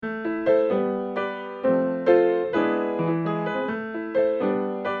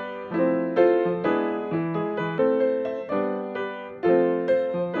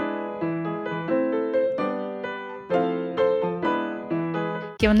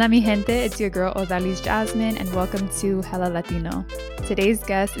onda, mi gente? It's your girl Odalis Jasmine, and welcome to Hella Latino. Today's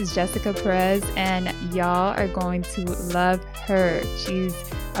guest is Jessica Perez, and y'all are going to love her. She's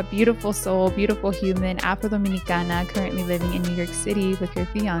a beautiful soul, beautiful human, Afro-Dominicana, currently living in New York City with her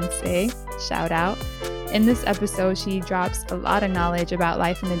fiance. Shout out. In this episode, she drops a lot of knowledge about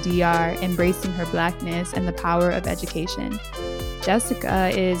life in the DR, embracing her Blackness, and the power of education.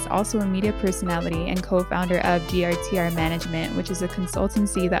 Jessica is also a media personality and co-founder of GRTR Management, which is a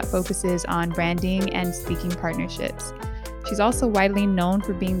consultancy that focuses on branding and speaking partnerships. She's also widely known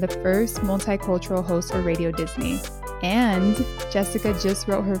for being the first multicultural host for Radio Disney. And Jessica just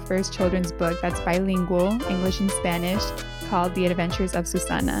wrote her first children's book that's bilingual, English and Spanish, called The Adventures of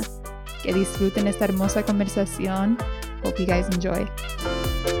Susana. Que disfruten esta hermosa conversación. Hope you guys enjoy.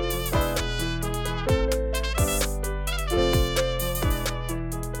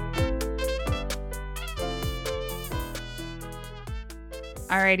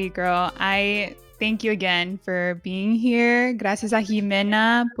 Alrighty, girl. I thank you again for being here. Gracias a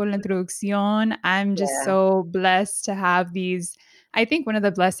Jimena por la introducción. I'm just so blessed to have these. I think one of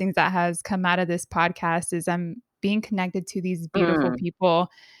the blessings that has come out of this podcast is I'm being connected to these beautiful people.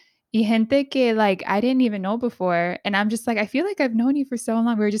 Y gente que like I didn't even know before. And I'm just like, I feel like I've known you for so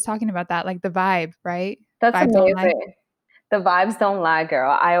long. We were just talking about that, like the vibe, right? That's Vibes don't lie. amazing. The vibes don't lie,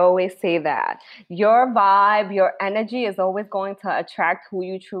 girl. I always say that. Your vibe, your energy is always going to attract who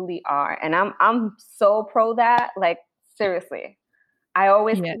you truly are. And I'm so pro that. Like, seriously. I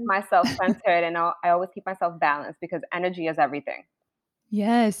always Yeah. keep myself centered and I always keep myself balanced because energy is everything.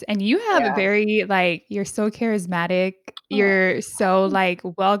 Yes, and you have a very, like you're so charismatic, you're so, like,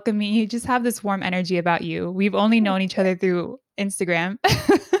 welcoming, you just have this warm energy about you. We've only known each other through Instagram.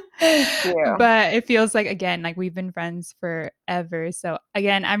 Thank you. But it feels like, again, like we've been friends forever. So,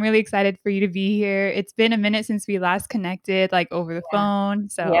 again, I'm really excited for you to be here. It's been a minute since we last connected, like, over the phone,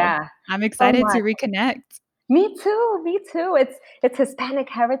 so I'm So excited to much. reconnect. Me too. Me too. It's Hispanic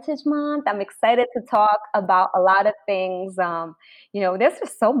Heritage Month. I'm excited to talk about a lot of things. There's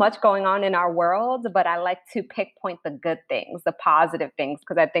just so much going on in our world, but I like to pinpoint the good things, the positive things,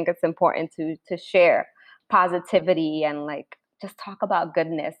 because I think it's important to share positivity and like just talk about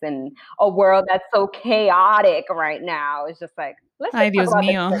goodness in a world that's so chaotic right now. It's just like let's Ay, just talk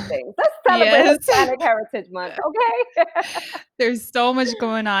Dios about the mío. good things. Let's celebrate Yes. Hispanic Heritage Month, okay? There's so much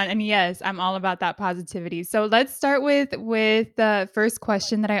going on, and yes, I'm all about that positivity. So let's start with the first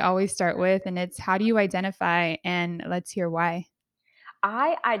question that I always start with, and it's how do you identify? And let's hear why.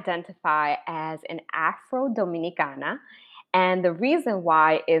 I identify as an Afro Dominicana. And the reason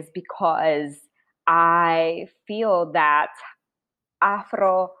why is because I feel that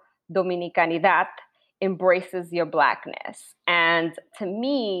Afro Dominicanidad embraces your Blackness. And to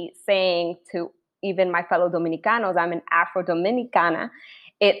me, saying to even my fellow Dominicanos, I'm an Afro Dominicana,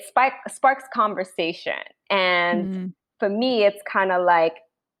 it sparks conversation. And for me, it's kind of like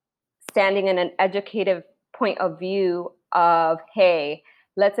standing in an educative point of view of, hey,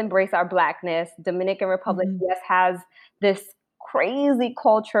 let's embrace our Blackness. Dominican Republic, yes, has this crazy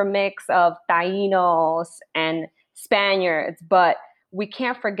culture mix of Tainos and Spaniards, but we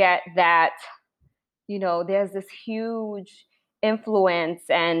can't forget that, there's this huge influence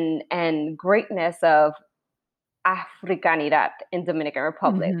and greatness of Africanidad in Dominican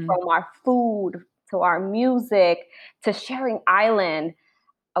Republic, from our food to our music to sharing island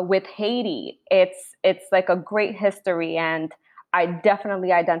with Haiti. It's like a great history, and I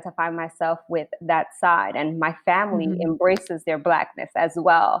definitely identify myself with that side, and my family embraces their Blackness as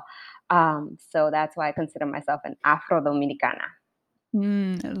well. So that's why I consider myself an Afro Dominicana.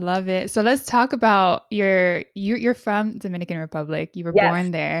 Love it. So let's talk about you're from Dominican Republic. You were Yes,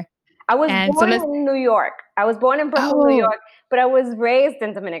 born there. I was And so born let's in New York. I was born in Brooklyn, New York, but I was raised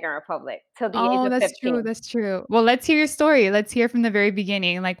in Dominican Republic till the age of that's true. 15. That's true. Well, let's hear your story. Let's hear from the very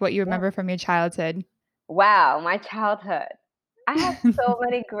beginning, like what you Yeah. remember from your childhood. Wow, my childhood. I have so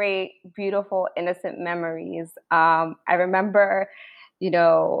many great, beautiful, innocent memories. I remember,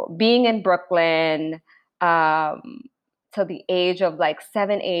 being in Brooklyn till the age of like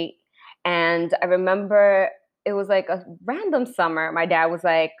 7, 8. And I remember it was like a random summer. My dad was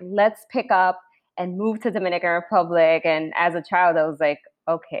like, let's pick up and move to Dominican Republic. And as a child, I was like,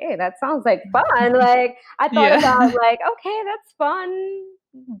 okay, that sounds like fun. Like I thought about like, okay, that's fun.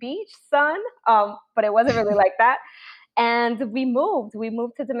 Beach, sun. But it wasn't really like that. And we moved. We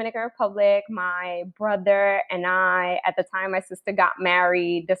moved to Dominican Republic. My brother and I, at the time, my sister got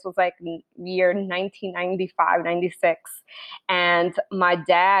married. This was like year 1995, 96. And my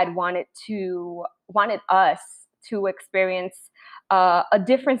dad wanted us to experience a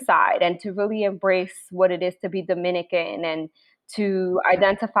different side and to really embrace what it is to be Dominican and to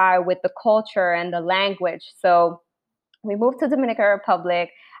identify with the culture and the language. So we moved to Dominican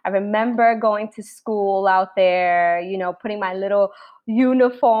Republic. I remember going to school out there, putting my little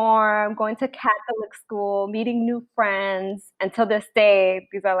uniform, going to Catholic school, meeting new friends. Until this day,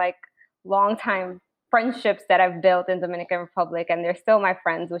 these are like long time friendships that I've built in Dominican Republic, and they're still my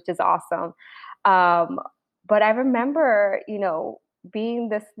friends, which is awesome. Um, but I remember, being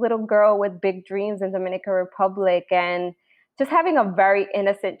this little girl with big dreams in Dominican Republic and just having a very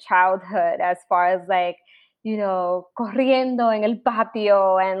innocent childhood as far as like, corriendo en el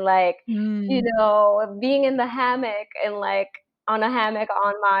patio and like, Mm. being in the hammock and like on a hammock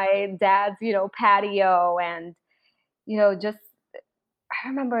on my dad's, patio and, just I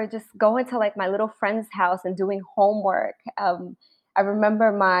remember just going to like my little friend's house and doing homework. I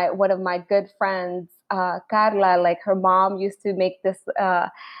remember my one of my good friends, Carla, like her mom used to make this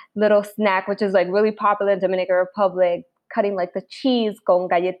little snack, which is like really popular in Dominican Republic, cutting like the cheese con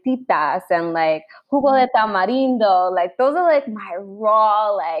galletitas and like jugo de tamarindo. Like those are like my raw,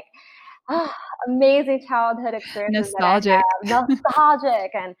 like ah, amazing childhood experiences that I Nostalgic. have,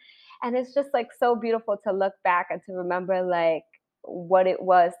 nostalgic, and it's just like so beautiful to look back and to remember like what it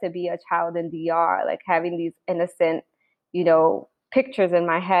was to be a child in DR, like having these innocent, pictures in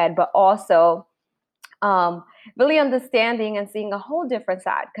my head, but also um, really understanding and seeing a whole different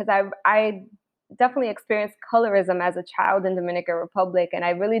side because I definitely experienced colorism as a child in Dominican Republic, and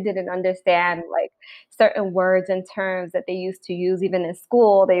I really didn't understand like certain words and terms that they used to use even in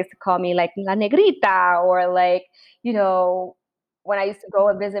school. They used to call me like la negrita or like you know when I used to go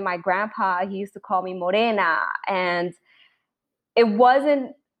and visit my grandpa, he used to call me morena, and it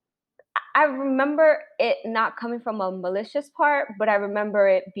wasn't. I remember it not coming from a malicious part, but I remember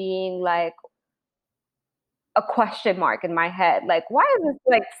it being like a question mark in my head. Like, why is this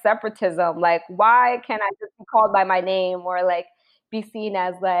like separatism? Like, why can't I just be called by my name or like be seen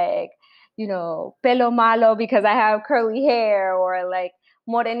as like, pelo malo because I have curly hair or like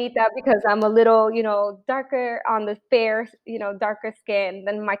morenita because I'm a little, darker on the fair, darker skin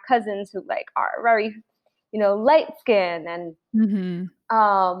than my cousins who like are very, light skin and Mhm.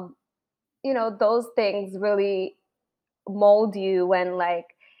 um, those things really mold you and like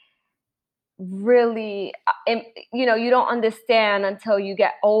really and you don't understand until you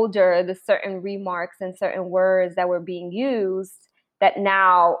get older the certain remarks and certain words that were being used that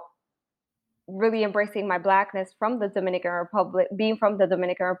now really embracing my blackness from the Dominican Republic, being from the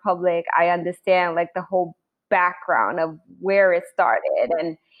Dominican Republic, I understand like the whole background of where it started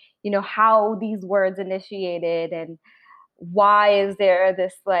and how these words initiated and why is there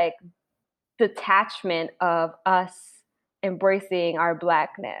this like detachment of us embracing our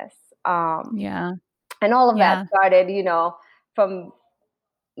blackness. Yeah. And all of that Yeah. started, from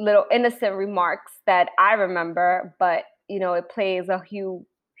little innocent remarks that I remember, but it plays a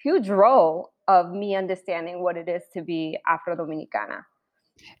huge role of me understanding what it is to be Afro Dominicana.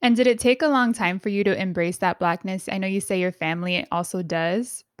 And did it take a long time for you to embrace that Blackness? I know you say your family also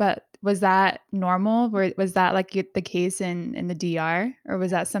does, but was that normal? Was that like the case in the DR, or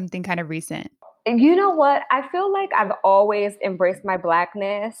was that something kind of recent? And you know what? I feel like I've always embraced my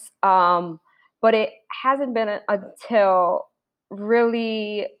blackness, but it hasn't been until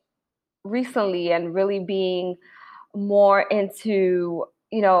really recently and really being more into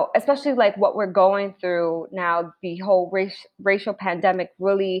especially like what we're going through now the whole racial pandemic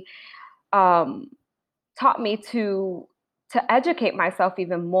really um, taught me to educate myself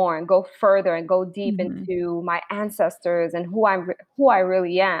even more and go further and go deep Mhm. into my ancestors and who I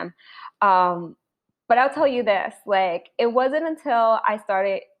really am. Um, but I'll tell you this, like it wasn't until I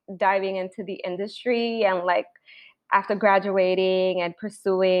started diving into the industry and like after graduating and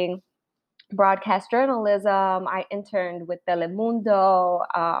pursuing broadcast journalism. I interned with Telemundo,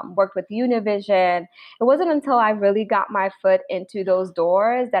 worked with Univision. It wasn't until I really got my foot into those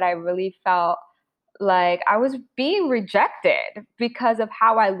doors that I really felt like I was being rejected because of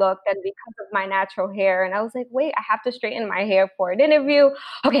how I looked and because of my natural hair. And I was like, wait, I have to straighten my hair for an interview.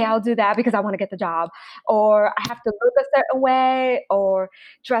 Okay, I'll do that because I want to get the job. Or I have to look a certain way or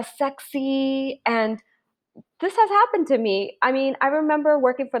dress sexy. And this has happened to me. I mean, I remember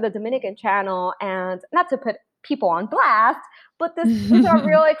working for the Dominican Channel, and not to put people on blast, but these are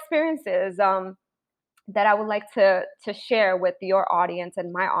real experiences that I would like to share with your audience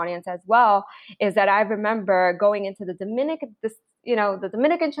and my audience as well. Is that I remember going into the Dominican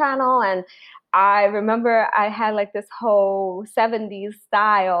Channel, and I remember I had like this whole '70s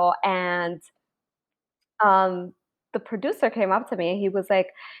style, and um, the producer came up to me and he was like,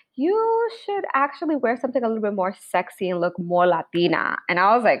 "You should actually wear something a little bit more sexy and look more Latina." And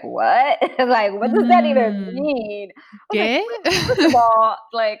I was like, "What? Like, what does that even Mm. mean?" I was like, ¿Qué? First of all,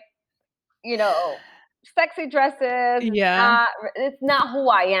 like, you know, sexy dresses is Yeah. not it's not who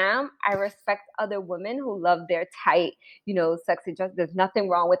I am. I respect other women who love their tight, sexy dress. There's nothing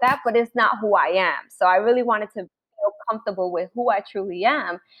wrong with that, but it's not who I am. So I really wanted to feel comfortable with who I truly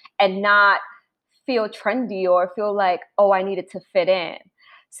am and not feel trendy or feel like, oh, I needed to fit in.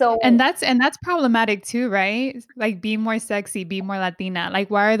 And So that's problematic too, right? Like, be more sexy, be more Latina. Like,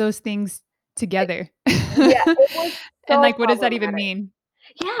 why are those things together? yeah, it was And, so like, what does that even problematic. mean?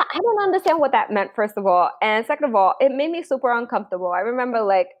 Yeah, I don't understand what that meant, first of all. And second of all, it made me super uncomfortable. I remember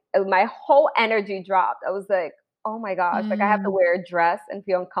like my whole energy dropped. I was like, oh my gosh, like I have to Mm. wear a dress and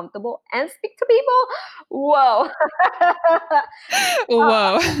feel uncomfortable and speak to people. Whoa.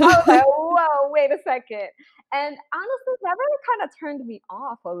 Whoa. I was like, whoa, wait a second. And honestly, that really kind of turned me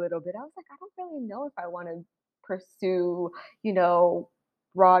off a little bit. I was like, I don't really know if I want to pursue, you know,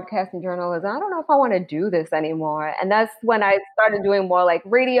 broadcasting journalism. I don't know if I want to do this anymore. And that's when I started doing more like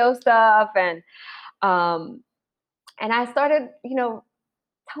radio stuff um and I started,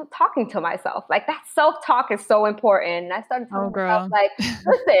 talking to myself. Like that self-talk is so important. And I started telling Oh, myself, girl. like,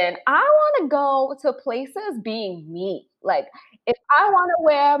 listen, I want to go to places being me. Like, if I want to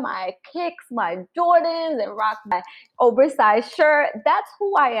wear my kicks, my Jordans, and rock my oversized shirt, that's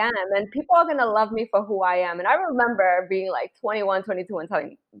who I am. And people are going to love me for who I am. And I remember being like 21, 22, and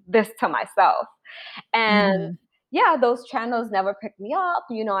telling this to myself. And Mhm. yeah, those channels never picked me up.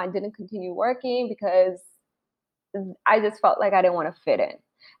 I didn't continue working because I just felt like I didn't want to fit in.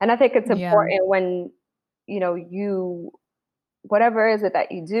 And I think it's Yeah. important when, you whatever is it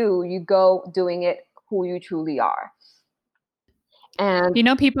that you do, you go doing it who you truly are. And You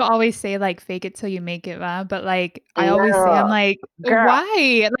know, people always say, like, "Fake it till you make it," but, like, I always say, I'm no, like, girl,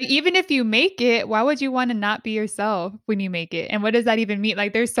 "Why?" Like, even if you make it, why would you wanna not be yourself when you make it? And what does that even mean?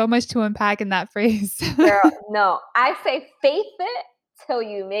 Like, there's so much to unpack in that phrase. girl, no. I say faith it till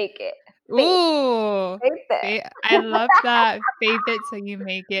you make it. Faith, Ooh, faith I it. love that, "Faith it till you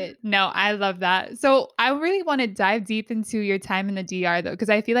make it." No, I love that. So, I really wanna dive deep into your time in the DR though, because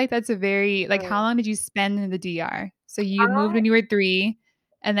I feel like that's a very like, how Mm. long did you spend in the DR? So, you moved when you were 3,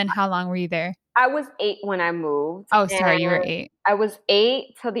 and then how long were you there? I was 8 when I moved, Oh, sorry, you were and 8. I was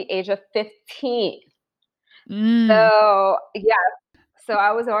 8 till the age of 15. Mm. So, yeah, so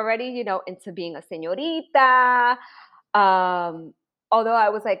I was already, into being a señorita. Um, Although I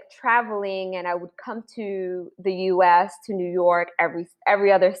was like traveling and I would come to the US, to New York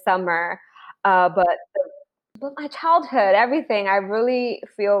every other summer. But my childhood, everything, I really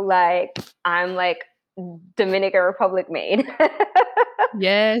feel like I'm like Dominican Republic made.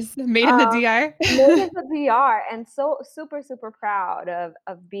 Yes, made in the um, DR. Made in the DR and so super, super proud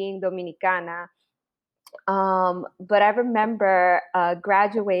of being Dominicana. But I remember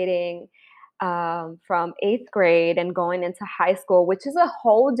graduating from 8th grade and going into high school, which is a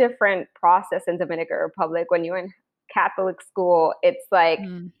whole different process in Dominican Republic. When you're in Catholic school,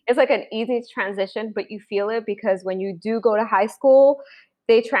 Mm. it's like an easy transition, but you feel it because when you do go to high school,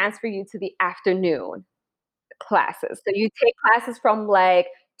 they transfer you to the afternoon classes. So you take classes from like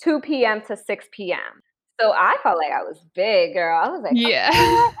 2 p.m. to 6 p.m. So I felt like I was big, girl. I was like, Yeah.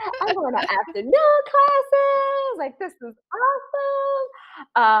 okay, I'm going to afternoon classes. Like, this is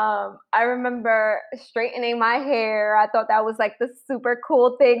awesome. I remember straightening my hair. I thought that was like the super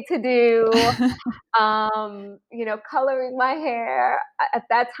cool thing to do. Coloring my hair. At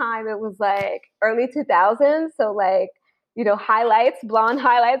that time, it was like early 2000s. So, like, highlights, blonde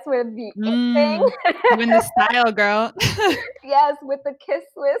highlights were the it Mm. thing. You in the style, girl. Yes, with the Kiss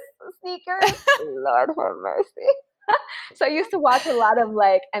Swiss sneakers. Lord have mercy. So I used to watch a lot of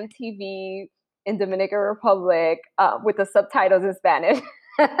like MTV in Dominican Republic with the subtitles in Spanish.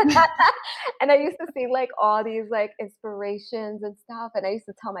 And I used to see like all these like inspirations and stuff. And I used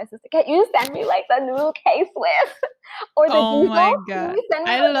to tell my sister, "Can you send me like the new K Swiss or the Oh Diesel? my Can god. you send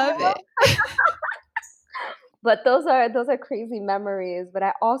me I the love Diesel?" it. But those are crazy memories. But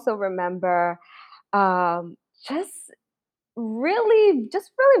I also remember um, just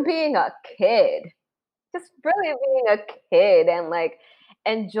just really being a kid. Just really being a kid and, like,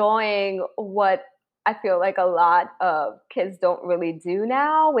 enjoying what I feel like a lot of kids don't really do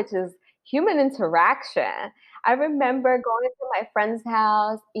now, which is human interaction. I remember going to my friend's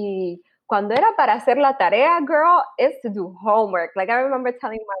house y cuando era para hacer la tarea, girl, it's to do homework. Like, I remember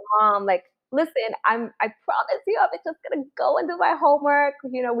telling my mom, like, "Listen, I promise you I'm just gonna go and do my homework."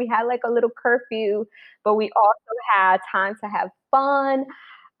 We had, like, a little curfew, but we also had time to have fun.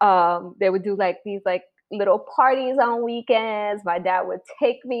 They would do, like, these, like, little parties on weekends. My dad would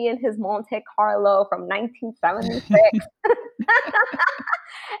take me in his Monte Carlo from 1976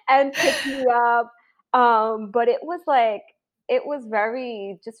 and pick me up. But it was like it was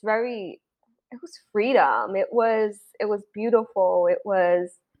very just very it was freedom. It was beautiful. It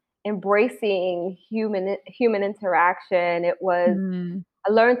was embracing human interaction. It was Mm,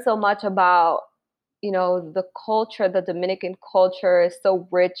 I learned so much about, the culture. The Dominican culture is so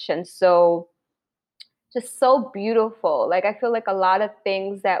rich and so just so beautiful. Like I feel like a lot of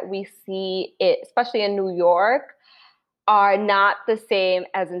things that we see it, especially in New York, are not the same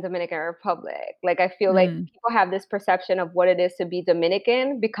as in Dominican Republic. Like I feel like mm, people have this perception of what it is to be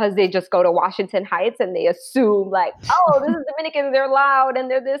Dominican because they just go to Washington Heights and they assume like, oh, this is Dominicans, they're loud and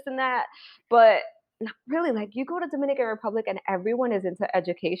they're this and that. But not really, like you go to Dominican Republic and everyone is into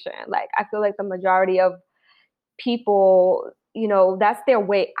education. Like I feel like the majority of people, that's their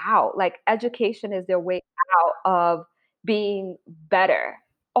way out. Like education is their way out of being better.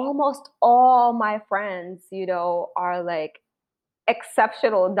 Almost all my friends, are like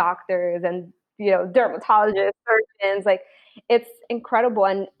exceptional doctors and, dermatologists, surgeons. Like it's incredible.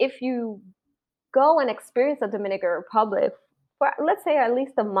 And if you go and experience the Dominican Republic for, let's say, at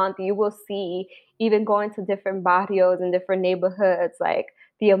least a month, you will see, even going to different barrios and different neighborhoods, like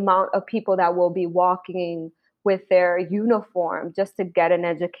the amount of people that will be walking with their uniform just to get an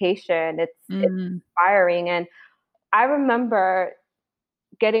education. It's mm. inspiring. And I remember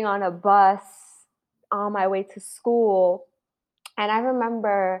getting on a bus on my way to school, and I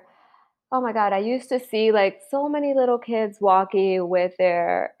remember, oh my God, I used to see like so many little kids walking with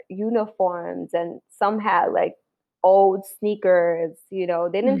their uniforms, and some had like old sneakers. They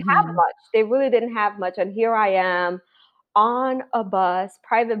didn't have Mhm. much. They really didn't have much. And here I am on a bus,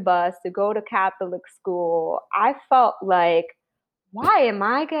 private bus, to go to Catholic school. I felt like, why am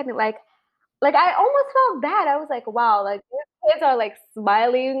I getting like I almost felt bad. I was like, wow, like these kids are like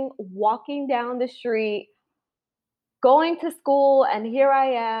smiling, walking down the street, going to school, and here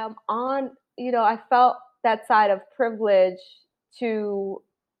I am I felt that side of privilege to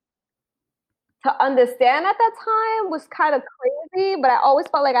understand at that time was kind of crazy, but I always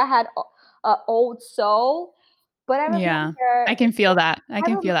felt like I had a old soul. But Yeah. I can feel that. I I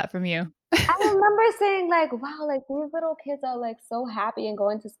can rem feel that from you. I remember saying like, "Wow, like these little kids are like so happy and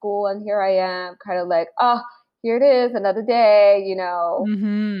going to school, and here I am, kind of like, oh, here it is, another day."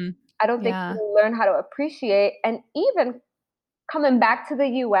 Mhm. I don't think Yeah. people learn how to appreciate, and even coming back to the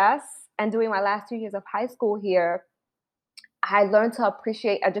US and doing my last 2 years of high school here, I learned to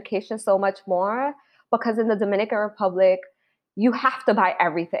appreciate education so much more because in the Dominican Republic, you have to buy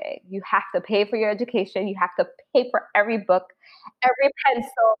everything. You have to pay for your education, you have to pay for every book, every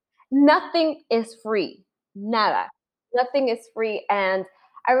pencil. Nothing is free. Nada. Nothing is free. And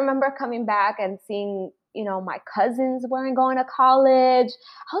I remember coming back and seeing, my cousins weren't going to college.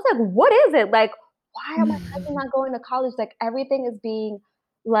 I was like, what is it? Like, why are my cousins not going to college? Like everything is being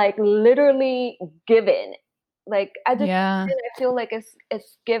like literally given. Like education, Yeah. I feel like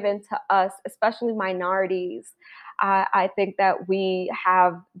it's given to us, especially minorities. I think that we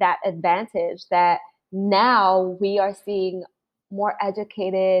have that advantage that now we are seeing more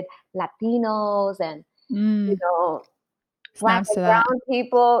educated Latinos and, you Mm. know, Black Snaps and to that. brown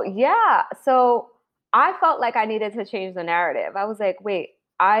people. Yeah. So I felt like I needed to change the narrative. I was like, wait,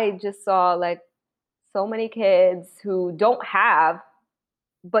 I just saw like so many kids who don't have,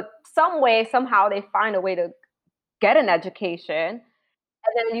 but some way, somehow they find a way to get an education.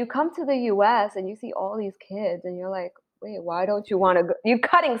 And then you come to the US and you see all these kids and you're like, "Wait, why don't you wanna go?" You're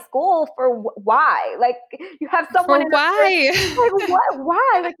cutting school for why? Like, you have someone For in a third why? like, what?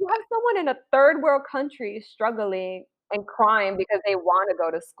 Why? Like, you have someone in a third world country struggling and crying because they wanna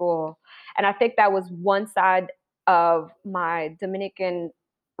go to school. And I think that was one side of my Dominican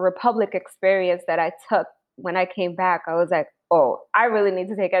Republic experience that I took when I came back. I was like, "Oh, I really need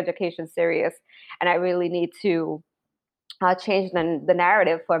to take education serious, and I really need to change the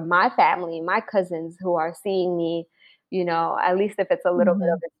narrative for my family, my cousins who are seeing me, at least if it's a little bit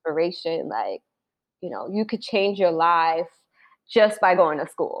of Mhm. inspiration, like, you could change your life just by going to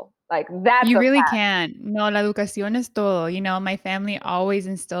school. Like that's You a really can. No, la educación es todo. My family always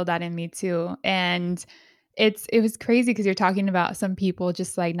instilled that in me too. And it was crazy because you're talking about some people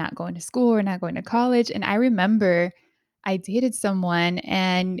just like not going to school or not going to college. And I remember I dated someone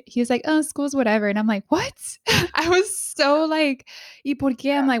and he was like, "Oh, school's whatever." And I'm like, "What?" I was so like, "Y por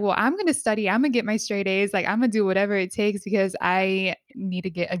qué?" I'm like, "Well, I'm gonna study, I'm gonna get my straight A's, like I'm gonna do whatever it takes because I need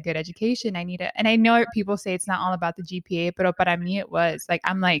to get a good education. I need it." And I know people say it's not all about the GPA, but para me it was. Like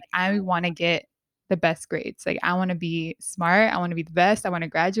I'm like, I want to get the best grades. Like I want to be smart, I want to be the best, I want to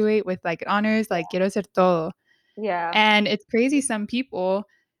graduate with like honors, like quiero ser todo. Yeah. And it's crazy some people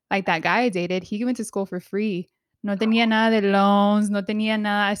like that guy I dated, he went to school for free. No tenía nada de loans, no tenía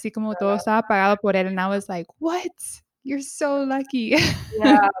nada, así como todo estaba pagado por él. And I was like, what? You're so lucky.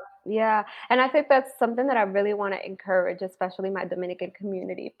 Yeah, yeah, and I think that's something that I really wanna encourage, especially my Dominican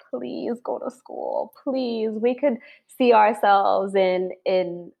community. Please go to school, please. We could see ourselves in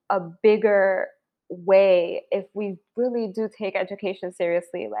a bigger way if we really do take education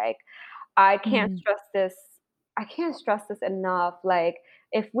seriously. Like, I can't Mhm, stress this I can't stress this enough. Like,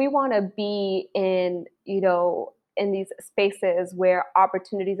 if we wanna be in, in these spaces where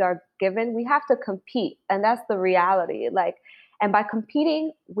opportunities are given, we have to compete, and that's the reality. Like, and by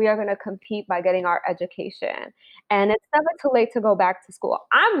competing, we are going to compete by getting our education. And it's never too late to go back to school.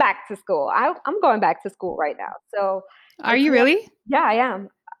 I'm back to school. I'm going back to school right now. So are it's you never, really? yeah, I am.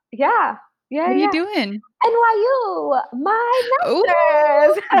 Yeah, yeah, What are you yeah. doing? NYU, my Ooh,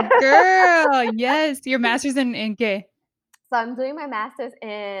 master's. girl, yes. Your master's in qué? So I'm doing my master's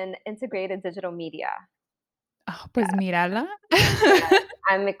in integrated digital media. Oh, pues mírala. Yeah,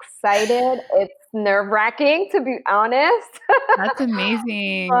 I'm excited. It's nerve-wracking, to be honest. That's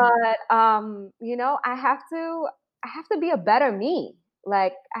amazing. But, I have to be a better me.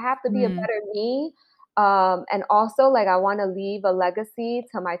 Like, I have to be a Mm, better me, and also, like, I wanna leave a legacy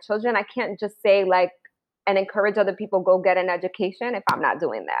to my children. I can't just say, like, and encourage other people, "Go get an education," if I'm not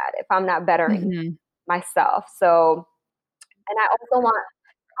doing that, if I'm not bettering mhm, myself. So, and I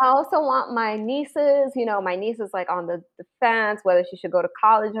also want my nieces, my niece is, like, on the fence whether she should go to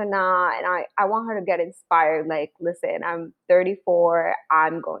college or not, and I want her to get inspired, like, "Listen, I'm 34,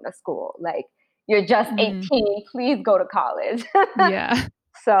 I'm going to school, like, you're just mm, 18, please go to college." yeah.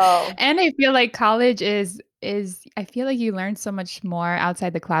 So, And I feel like college is I feel like you learn so much more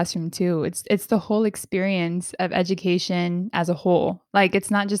outside the classroom too. It's the whole experience of education as a whole. Like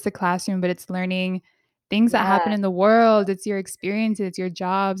it's not just the classroom, but it's learning things that happen yes, in the world. It's your experiences, it's your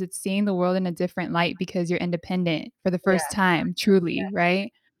jobs, it's seeing the world in a different light because you're independent for the yes, first time, truly,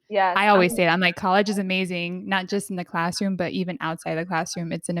 right? yes, I always say that. I'm like, college is amazing, not just in the classroom, but even outside the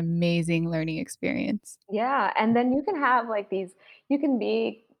classroom. It's an amazing learning experience. yeah, and then you can have, like, you can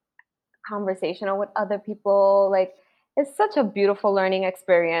be conversational with other people, like, it's such a beautiful learning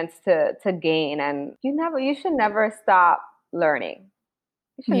experience to gain, and you should never stop learning.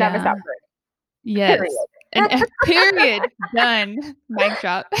 You should never stop Yeah. Yes. And learning, period. period. Done. Mic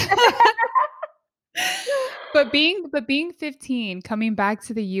drop. But being 15, coming back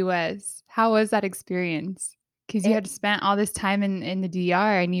to the US, how was that experience? Because you It had spent all this time in the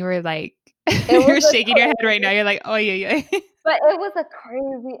DR and you were like it was you're a shaking your head right now. You're like, "Oh, yeah, yeah." but it was a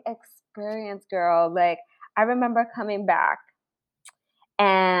crazy experience, girl. Like, I remember coming back,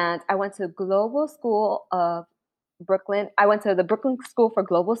 and I went to Global School of Brooklyn. I went to the Brooklyn School for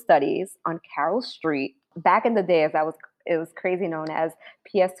Global Studies on Carroll Street. Back in the day, as I was it was crazy known as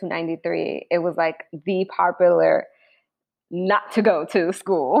PS 293. It was like the popular not to go to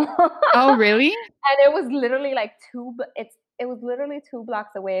school. Oh, really? And it was literally like it was literally 2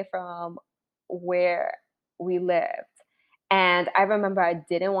 blocks away from where we lived. And I remember I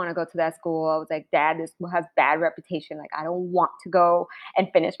didn't wanna go to that school. I was like, "Dad, this school has bad reputation, like, I don't want to go and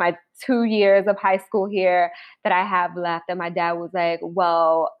finish my 2 years of high school here that I have left." And my dad was like,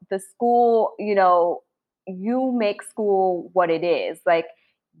 "Well, the school, you make school what it is. Like,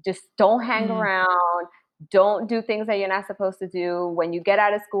 just don't hang Mm. around, don't do things that you're not supposed to do. When you get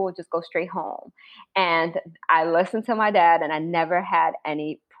out of school, just go straight home." And I listened to my dad, and I never had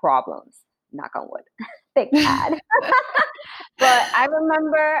any problems, knock on wood. Thank God. But I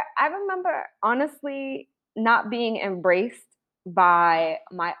remember honestly not being embraced by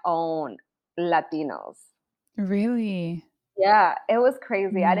my own Latinos. Really? Yeah, it was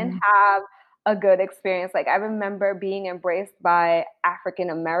crazy. I didn't Mm. have a good experience. Like, I remember being embraced by African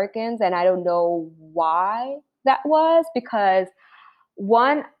Americans, and I don't know why that was because,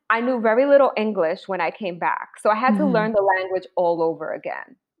 one, I knew very little English when I came back, so I had to Mhm. learn the language all over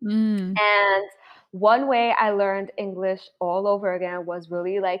again. Mm. And one way I learned English all over again was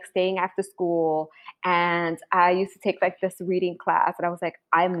really like staying after school. And I used to take like this reading class, and I was like,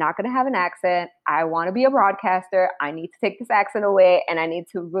 I'm not going to have an accent. I want to be a broadcaster. I need to take this accent away, and I need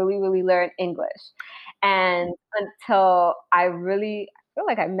to really, really learn English. And until I feel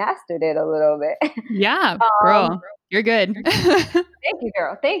like I mastered it a little bit. Yeah, um, girl, you're good. Thank you,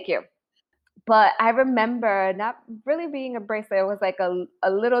 girl. Thank you. But I remember not really being embraced. There was like a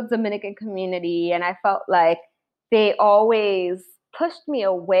little Dominican community, and I felt like they always pushed me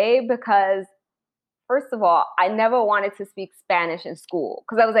away because first of all, I never wanted to speak Spanish in school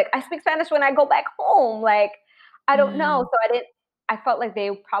because I was like, I speak Spanish when I go back home. Like, I don't know. Mm, So I felt like they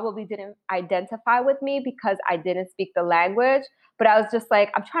probably didn't identify with me because I didn't speak the language. But I was just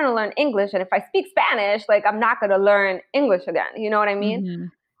like, I'm trying to learn English. And if I speak Spanish, like, I'm not going to learn English again. You know what I mean?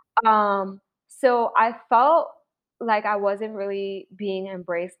 mhm, Um, so I felt like I wasn't really being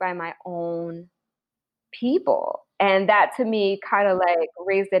embraced by my own people. And that to me kind of like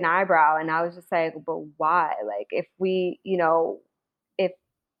raised an eyebrow. And I was just like, but why? Like, if we, if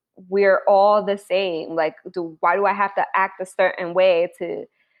we're all the same, like, why do I have to act a certain way to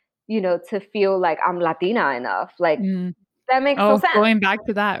feel like I'm Latina enough? Like, mm. that makes no Oh, sense. going back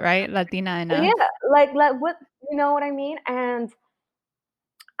to that, right? Latina Yeah, enough. like what, you know what I mean? And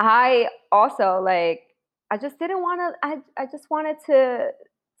I also like I just didn't want to I just wanted to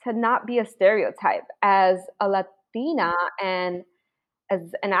not be a stereotype as a Latina and as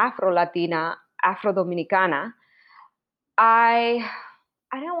an Afro Latina, Afro Dominicana. I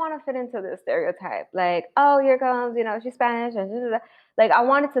I didn't want to fit into this stereotype. Like, oh, here comes, she's Spanish and da, da, da. Like I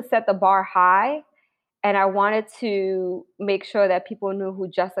wanted to set the bar high and I wanted to make sure that people knew who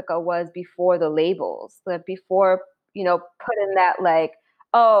Jessica was before the labels, like before, putting that like,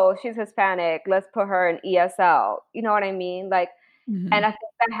 oh, she's Hispanic, let's put her in ESL. You know what I mean? Like, and Mhm, I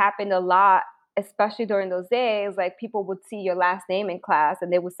think that happened a lot, especially during those days. Like people would see your last name in class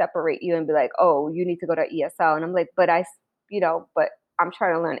and they would separate you and be like, oh, you need to go to ESL. And I'm like, but I'm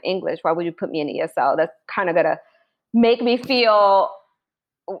trying to learn English. Why would you put me in ESL? That's kind of gonna make me feel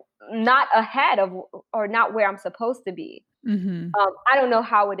not ahead of or not where I'm supposed to be. mhm. I don't know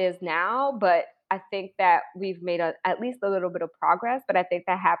how it is now, but I think that we've made at least a little bit of progress. But I think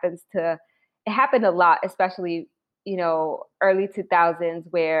that it happened a lot, especially early 2000s,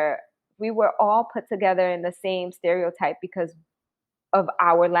 where we were all put together in the same stereotype because of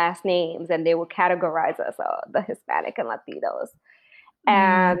our last names, and they would categorize us, the Hispanic and Latinos. Mm,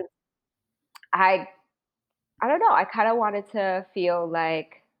 And I I don't know. I kind of wanted to feel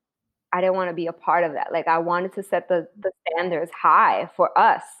like I didn't want to be a part of that. Like I wanted to set the standards high for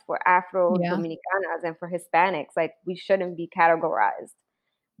us, for Afro yeah, Dominicanas and for Hispanics. Like we shouldn't be categorized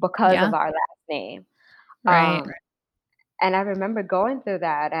because yeah, of our last name. right. Um, and I remember going through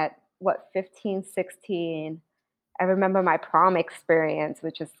that at what, 15, 16. I remember my prom experience,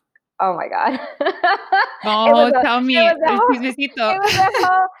 which is, oh my God. it was Oh, a it tell me was a el whole chismecito. it was a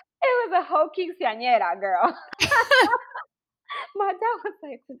whole it was a whole quinceañera, girl. My dad was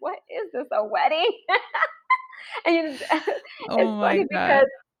like, "What is this? A wedding?" And it's Oh my funny god. because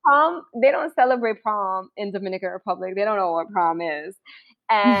prom, they don't celebrate prom in Dominican Republic. They don't know what prom is.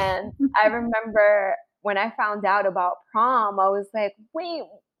 And I remember when I found out about prom, I was like, "Wait,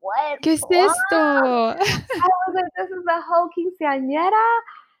 what? ¿Qué es Prom?" esto? I was like, "This is a whole quinceañera?"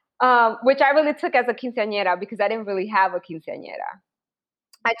 Which I really took as a quinceañera because I didn't really have a quinceañera.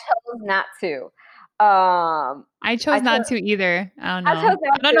 I chose not to. I I chose not chose to either. I don't I know. chose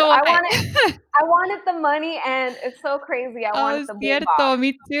not I don't to. know why. I wanted the money, and it's so crazy. I wanted Oh, the boombox. cierto,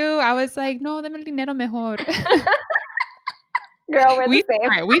 me too. I was like, "No, dame el dinero mejor." Girl, we're the We same.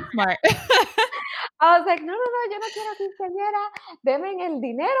 smart, we smart. I was like, no, no, no, yo no quiero quinceañera. Deme el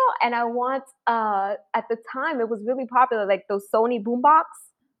dinero. And I want, at the time, it was really popular, like those Sony boombox,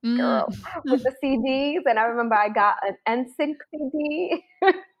 Mm. girl, with the CDs. And I remember I got an NSYNC CD.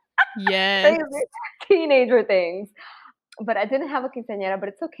 Yes. Crazy teenager things. But I didn't have a quinceañera, but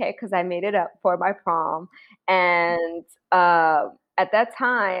it's okay because I made it up for my prom. And at that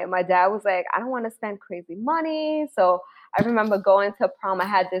time, my dad was like, I don't want to spend crazy money. So I remember going to prom. I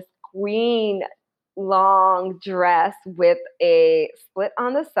had this green long dress with a split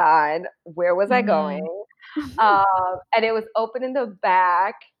on the side. Where was I Mhm. going? And it was open in the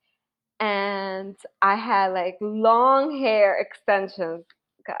back. And I had like long hair extensions,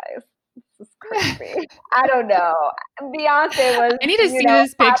 guys. This is crazy. I don't know. Beyonce was, I need to see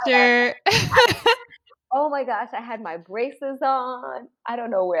this popular. picture. Oh my gosh, I had my braces on. I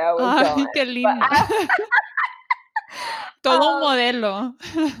don't know where I was going, Ay, qué but lindo. I Todo un um, modelo.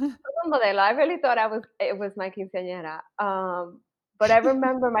 todo modelo. I really thought it was my quinceañera. But I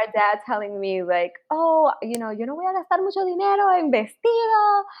remember my dad telling me like, "Oh, yo no voy a gastar mucho dinero en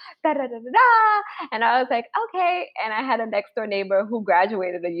vestido, da da da da da." And I was like, "Okay." And I had a next door neighbor who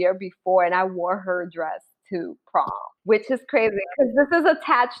graduated a year before, and I wore her dress to prom, which is crazy because this is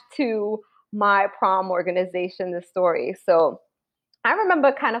attached to my prom organization, the story. So I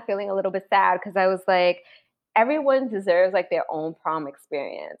remember kind of feeling a little bit sad because I was like, everyone deserves like their own prom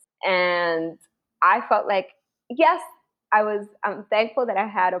experience. And I felt like, yes, I'm thankful that I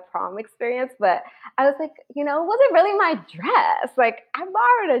had a prom experience, but I was like, it wasn't really my dress. Like I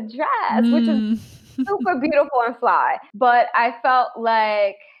borrowed a dress, which is Mm. super beautiful and fly. But I felt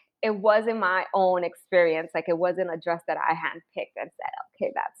like it wasn't my own experience. Like it wasn't a dress that I handpicked and said,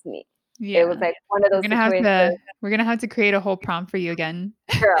 okay, that's me. It was Yeah. like one of We're those gonna have situations. to we're gonna have to create a whole prompt for you again.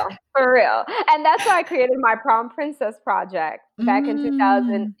 Girl, for real. And that's why I created my Prom Princess project back in 2000,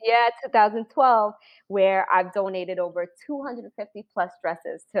 Mm. yeah, 2012, where I've donated over 250 plus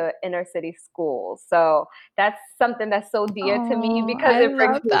dresses to inner city schools. So that's something that's so dear to me Oh, because I it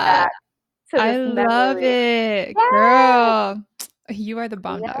brings love me back that. to I this love memory. it. Yes, Girl, you are the yes.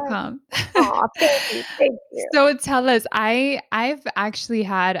 bomb.com. Aw, thank you, thank you. So tell us, I've actually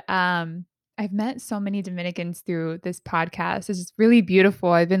had I've met so many Dominicans through this podcast. It's just really beautiful.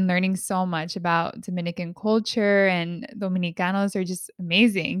 I've been learning so much about Dominican culture, and Dominicanos are just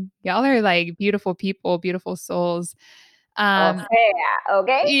amazing. Y'all are like beautiful people, beautiful souls. O Um sea,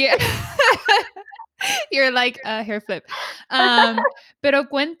 ¿okey? yeah. You're like a hair flip. Um, pero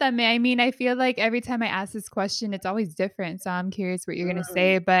cuéntame, I mean, I feel like every time I ask this question, it's always different. So I'm curious what you're gonna Mm,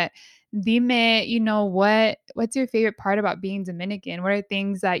 say. But dime, what's your favorite part about being Dominican? What are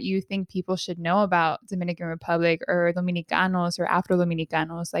things that you think people should know about Dominican Republic or Dominicanos or Afro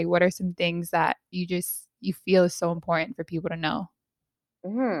Dominicanos? Like what are some things that you feel is so important for people to know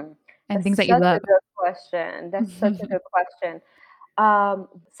mhm. and That's things that you such a love? good question. That's such a good question.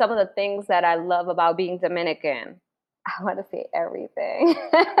 Some of the things that I love about being Dominican, I want to say everything.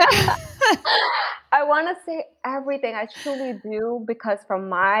 I want to say everything. I truly do because from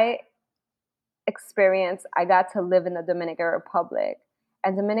my experience, I got to live in the Dominican Republic,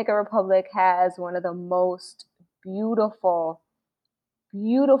 and Dominican Republic has one of the most beautiful,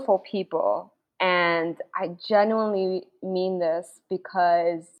 beautiful people. And I genuinely mean this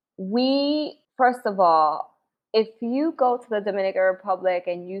because first of all, if you go to the Dominican Republic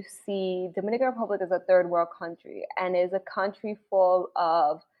and you see Dominican Republic is a third world country and is a country full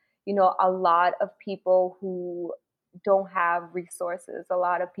of, a lot of people who don't have resources, a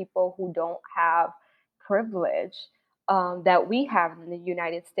lot of people who don't have privilege that we have in the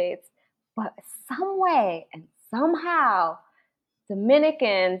United States. But some way and somehow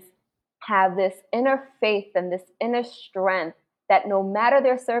Dominicans have this inner faith and this inner strength that no matter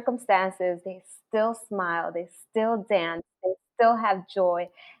their circumstances, they still smile, they still dance, they still have joy,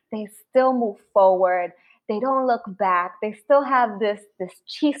 they still move forward, they don't look back, they still have this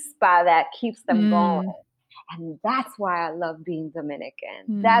chispa that keeps them going. Mm, And that's why I love being Dominican.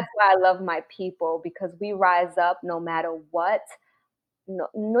 mm, That's why I love my people because we rise up no matter what.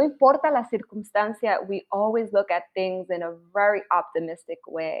 No importa la circunstancia, we always look at things in a very optimistic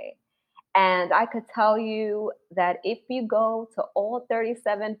way. And I could tell you that if you go to all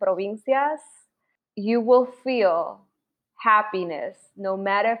 37 provincias, you will feel happiness, no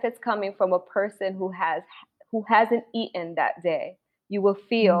matter if it's coming from a person who hasn't eaten that day. You will mm.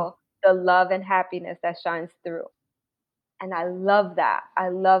 feel the love and happiness that shines through. And I love that. I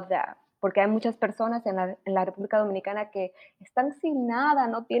love that. Porque hay muchas personas en la República Dominicana que están sin nada,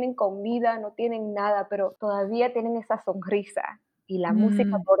 no tienen comida, no tienen nada, pero todavía tienen esa sonrisa y la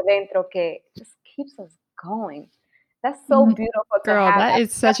música Mm. por dentro que just keeps us going. That's so Mhm. beautiful to Girl, have that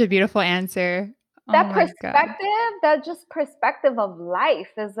is such a beautiful answer. Oh that my god. perspective, that just perspective of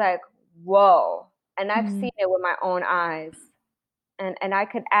life is like, whoa. And I've Mm, seen it with my own eyes. And I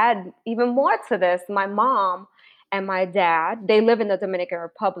could add even more to this. My mom and my dad, they live in the Dominican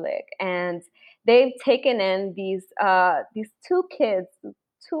Republic, and they've taken in these two kids,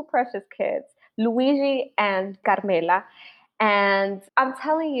 two precious kids, Luigi and Carmela. And I'm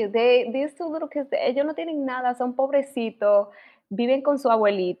telling you, these two little kids, ellos no tienen nada, son pobrecitos, viven con su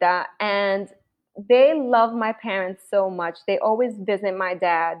abuelita, and they love my parents so much. They always visit my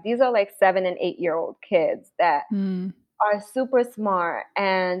dad. These are like 7 and 8 year old kids that mm, are super smart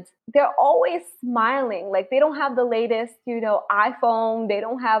and they're always smiling. Like they don't have the latest, iPhone, they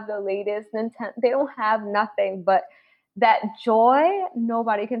don't have the latest Nintendo, they don't have nothing, but that joy,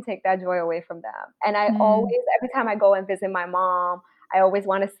 nobody can take that joy away from them. And I mm. always, every time I go and visit my mom, I always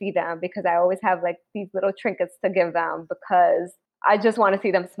want to see them because I always have like these little trinkets to give them because I just want to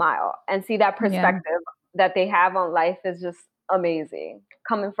see them smile and see that Yeah. perspective that they have on life is just amazing.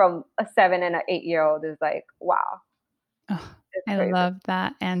 Coming from a 7 and 8 year old is like, wow. Oh, It's I crazy. love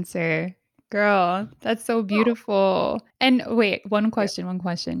that answer. Girl, that's so Oh, beautiful. And wait, one yeah. question, one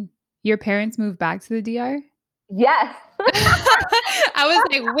question. Your parents moved back to the DR? Yes. I was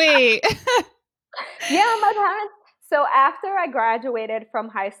like, "Wait." Yeah, my parents so after I graduated from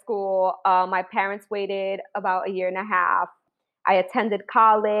high school, my parents waited about a year and a half, I attended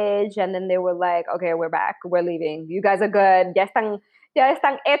college, and then they were like, "Okay, we're back. We're leaving. You guys are good. Ya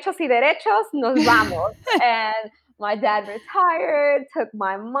están hechos y derechos. Nos vamos." And my dad retired, took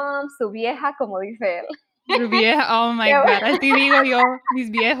my mom, su vieja, como dice él. Tu vieja, oh my Yeah. God, así digo yo, mis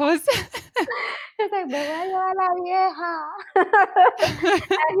viejos. He's like, "Me voy a llevar la vieja."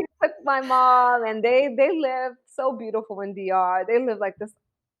 And he took my mom, and they live so beautiful in DR. They live like this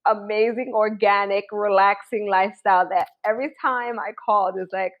amazing, organic, relaxing lifestyle that every time I called is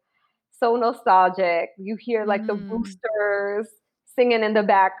like so nostalgic. You hear like the Mm. roosters singing in the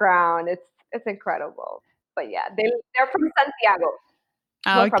background. It's incredible. But yeah, they're from Santiago.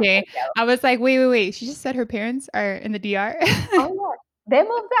 Ah, We're from okay. Santiago. I was like, "Wait, wait, wait, she just said her parents are in the DR?" Oh yeah, they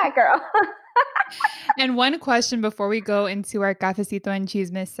moved back, girl. And one question before we go into our cafecito and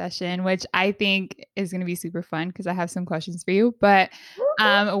chismes session, which I think is gonna be super fun because I have some questions for you. But,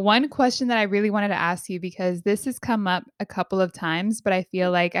 one question that I really wanted to ask you because this has come up a couple of times, but I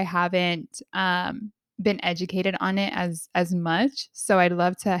feel like I haven't, been educated on it as much, so I'd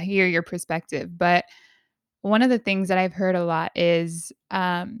love to hear your perspective. But one of the things that I've heard a lot is,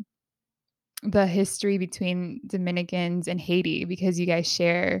 the history between Dominicans and Haiti because you guys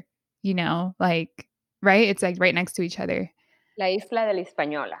share, like right? It's, like, right next to each other. La Isla de la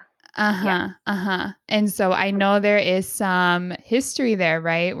Hispaniola. Yeah. Uh-huh, uh-huh. And so I know there is some history there,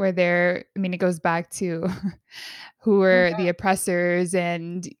 right? Where it goes back to who were the oppressors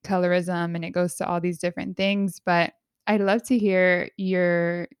and colorism, and it goes to all these different things, but I'd love to hear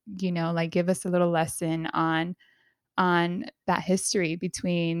like, give us a little lesson on that history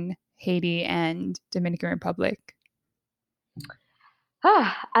between Haiti and Dominican Republic.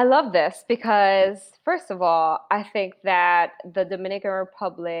 I love this because, first of all, I think that the Dominican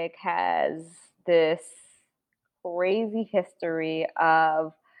Republic has this crazy history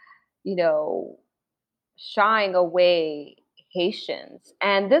of, you know, shying away Haitians.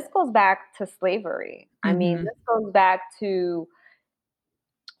 And this goes back to slavery. I mean, Mhm. this goes back to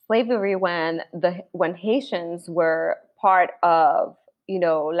slavery when Haitians were part of,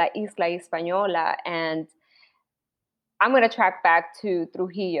 La Isla Hispaniola, and I'm gonna track back to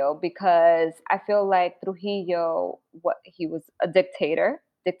Trujillo because I feel like Trujillo, what he was a dictator,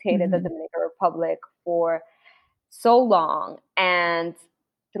 dictated the Mhm. Dominican Republic for so long, and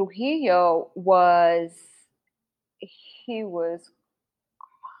Trujillo he was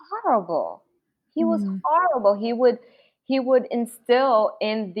horrible. He was Mm. horrible. He would instill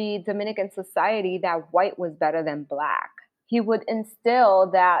in the Dominican society that white was better than black. He would instill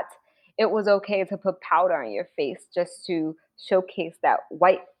that it was okay to put powder on your face just to showcase that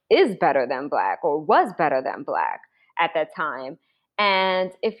white is better than black or was better than black at that time.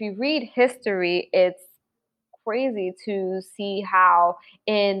 And if you read history, it's crazy to see how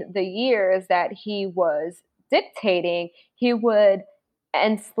in the years that he was dictating, he would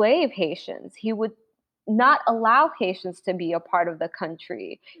enslave Haitians. He would not allow Haitians to be a part of the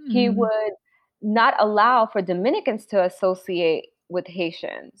country. He Mhm. would not allow for Dominicans to associate with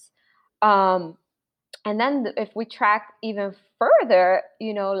Haitians. Um, and then if we track even further,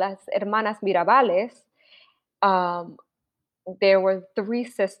 las hermanas Mirabales, um, there were three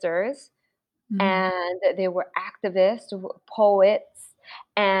sisters Mm. and they were activists, poets,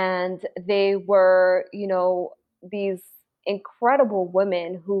 and they were, these incredible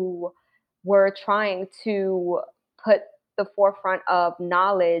women who were trying to put the forefront of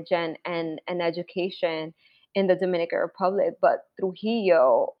knowledge and education in the Dominican Republic. But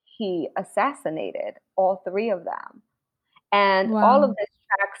Trujillo, he assassinated all three of them. And all of Wow. this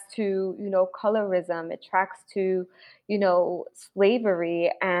tracks to, colorism, it tracks to,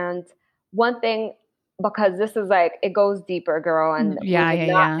 slavery. And one thing, because this is like, it goes deeper, girl, Mm, and we yeah, would yeah,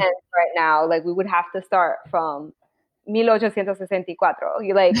 not yeah. end right now. Like, we would have to start from 1864.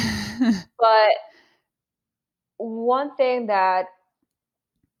 You like, but one thing that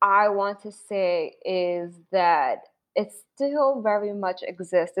I want to say is that it still very much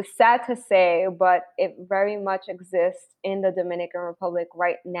exists. It's sad to say, but it very much exists in the Dominican Republic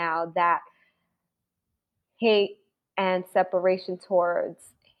right now, that hate and separation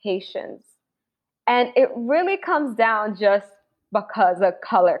towards Haitians. And it really comes down just because of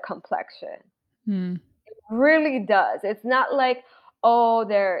color complexion. Mm. Really does. It's not like, oh,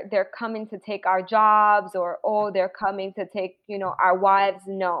 they're coming to take our jobs, or oh, they're coming to take, our wives.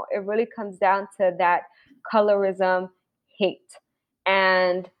 No, it really comes down to that colorism, hate.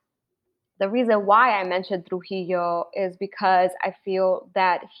 And the reason why I mentioned Trujillo is because I feel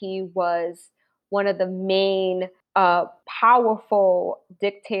that he was one of the main powerful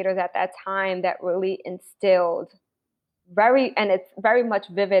dictators at that time that really instilled, and it's very much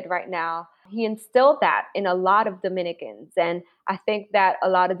vivid right now. he instilled that in a lot of Dominicans, and I think that a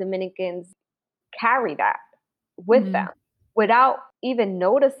lot of Dominicans carry that with them Mm, without even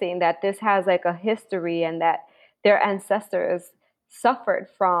noticing that this has like a history and that their ancestors suffered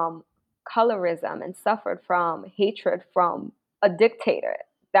from colorism and suffered from hatred from a dictator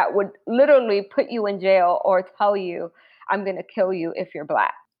that would literally put you in jail or tell you, I'm going to kill you if you're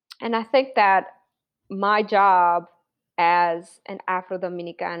black. And I think that my job as an Afro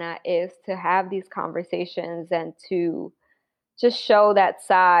Dominicana is to have these conversations and to just show that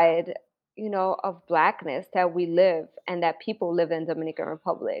side, of blackness that we live and that people live in Dominican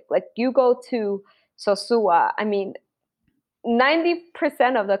Republic. Like you go to Sosua, I mean,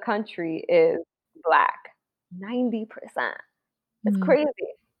 90% of the country is black. 90%. It's mm, crazy.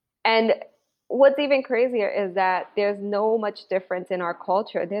 And what's even crazier is that there's no much difference in our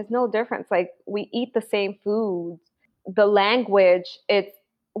culture. There's no difference. Like we eat the same foods. The language, they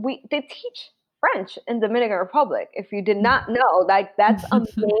teach French in Dominican Republic. If you did not know, like that's a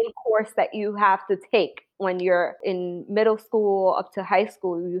main course that you have to take when you're in middle school up to high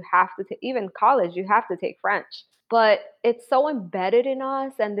school. You have to take, even college, you have to take French. But it's so embedded in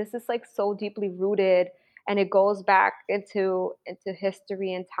us, and this is like so deeply rooted, and it goes back into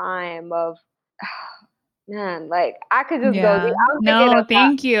history and time of man, like I could just go deep. yeah. No,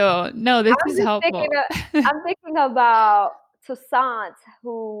 thank you. No, this I'm is just thinking helpful. of, I'm thinking about Toussaint,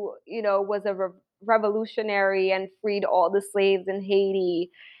 who was a revolutionary and freed all the slaves in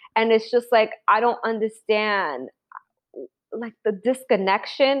Haiti, and it's just like I don't understand like the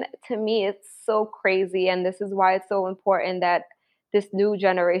disconnection. To me it's so crazy, and this is why it's so important that this new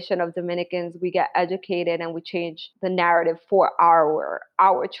generation of Dominicans, we get educated and we change the narrative for our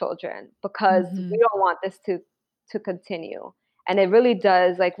children, because we Mhm, don't want this to continue. And it really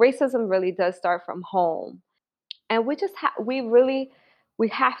does, like racism really does start from home, and we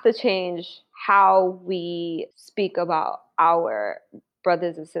have to change how we speak about our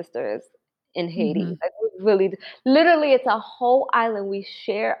brothers and sisters in Haiti. mhm, Like we really, literally, it's a whole island. We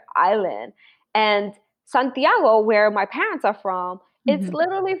share island, and Santiago, where my parents are from, it's mhm.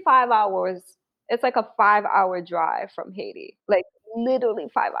 literally 5 hours. It's like a 5 hour drive from Haiti, like literally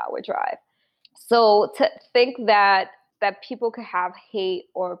 5 hour drive. So to think that people could have hate,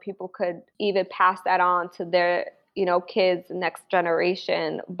 or people could even pass that on to their, kids, next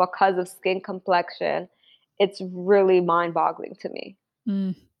generation, because of skin complexion, it's really mind-boggling to me.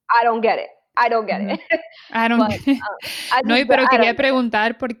 Mm, I don't get it. I don't get mhm. it. I don't But get it. No, pero I quería don't get it.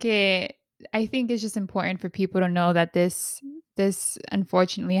 preguntar porque I think it's just important for people to know that this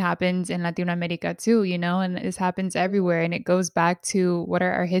unfortunately happens in Latin America too, and this happens everywhere, and it goes back to what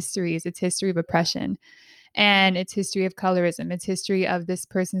are our histories. It's history of oppression, and it's history of colorism. It's history of this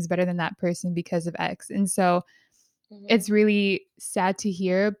person's better than that person because of X. And so Mhm. it's really sad to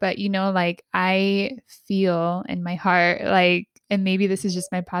hear, but like I feel in my heart, like, and maybe this is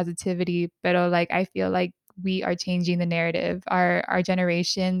just my positivity, but like I feel like we are changing the narrative. Our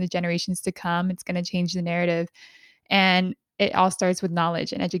generation, the generations to come, it's going to change the narrative, and it all starts with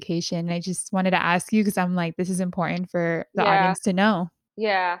knowledge and education. And I just wanted to ask you because I'm like, this is important for the Yeah. audience to know.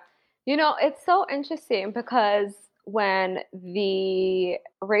 Yeah. It's so interesting because when the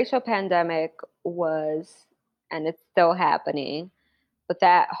racial pandemic was, and it's still happening, but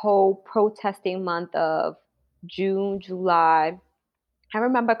that whole protesting month of June, July, I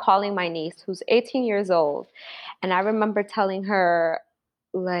remember calling my niece who's 18 years old, and I remember telling her,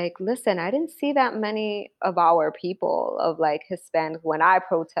 like, listen, I didn't see that many of our people of like Hispanic when I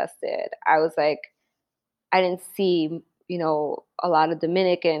protested. I was like, I didn't see, a lot of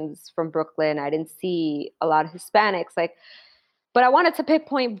Dominicans from Brooklyn. I didn't see a lot of Hispanics. Like, but I wanted to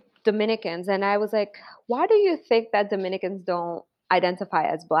pinpoint Dominicans, and I was like, why do you think that Dominicans don't identify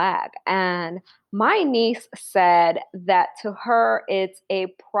as black? And my niece said that to her, it's a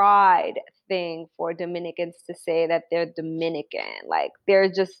pride thing for Dominicans to say that they're Dominican. Like, they're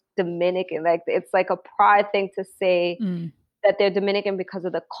just Dominican. Like, it's like a pride thing to say Mm, that they're Dominican because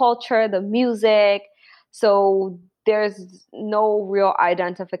of the culture, the music. So there's no real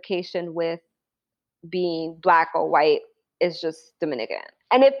identification with being black or white. It's just Dominican.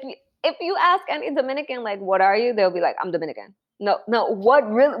 And if you ask any Dominican, like, what are you? They'll be like, I'm Dominican. No, no, what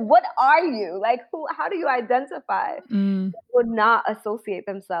are you? Like, how do you identify? mm, Would not associate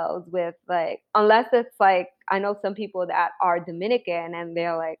themselves with, like, unless it's like, I know some people that are Dominican and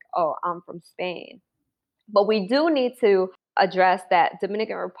they're like, oh, I'm from Spain. But we do need to address that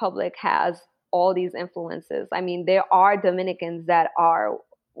Dominican Republic has all these influences. I mean, there are Dominicans that are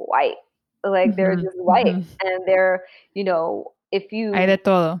white. Like they're mhm, just white, mhm. and they're, if Hay you de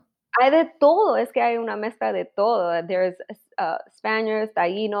todo. hay de todo, es que hay una mezcla de todo. There's Spaniards,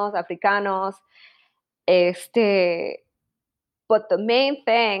 Taínos, Africanos, este, but the main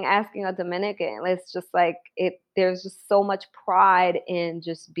thing asking a Dominican, it's just like there's just so much pride in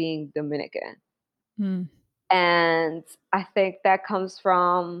just being Dominican. Mm, And I think that comes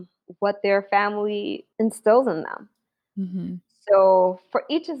from what their family instills in them. mhm, So for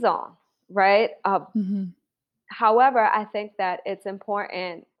each his own, right? mhm, However, I think that it's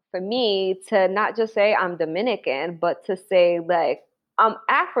important for me to not just say I'm Dominican, but to say like I'm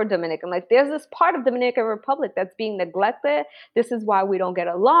Afro Dominican. Like there's this part of Dominican Republic that's being neglected. This is why we don't get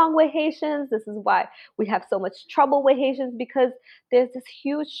along with Haitians. This is why we have so much trouble with Haitians because there's this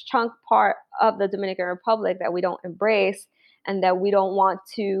huge chunk part of the Dominican Republic that we don't embrace and that we don't want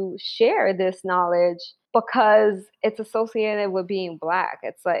to share this knowledge because it's associated with being black.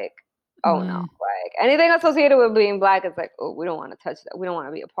 It's like, oh no, mm, like anything associated with being black is like, oh, we don't want to touch that. We don't want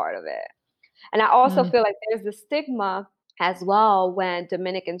to be a part of it. And I also mm, feel like there's the stigma as well when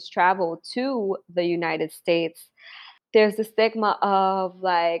Dominicans travel to the United States. There's the stigma of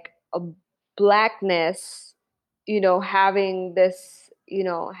like a blackness, having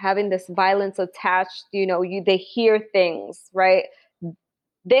this violence attached, they hear things, right?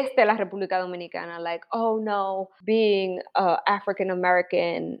 Desde la República Dominicana, like, oh no, being African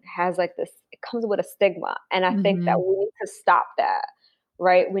American has like this, it comes with a stigma. And I think that mhm. we need to stop that,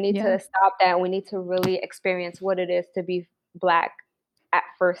 right? We need Yeah, to stop that. We need to really experience what it is to be Black at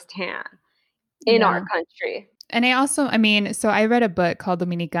firsthand in our yeah. country. And I mean, so I read a book called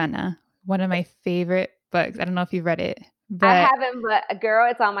Dominicana, one of my favorite books. I don't know if you've read it, I but haven't, but girl,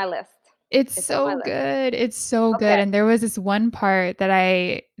 it's on my list. it's It's on my so list. good. It's so good. Okay. And there was this one part that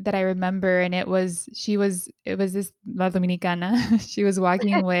I remember, and it was this La Dominicana. She was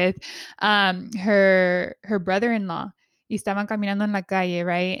walking with her brother-in-law. Y estaban caminando en la calle,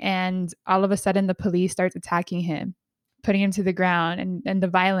 right? And all of a sudden the police starts attacking him, putting him to the ground and the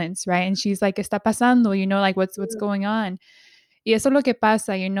violence, right? And she's like, "Está pasando?" Like what's Mm, going on? Y eso es lo que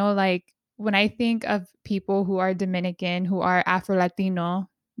pasa, like when I think of people who are Dominican, who are Afro Latino,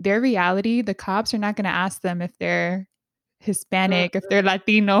 their reality, the cops are not going to ask them if they're mm, Hispanic, if they're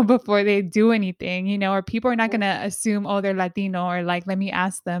Latino before they do anything, or people are not mm. going to assume, oh, they're Latino or like, let me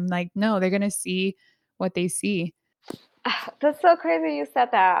ask them. Like, no, they're going to see what they see. That's so crazy you said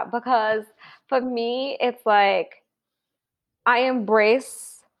that because for me, it's like I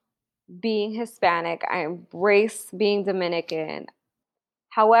embrace being Hispanic, I embrace being Dominican.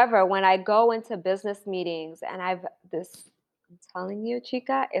 However, when I go into business meetings and I'm telling you,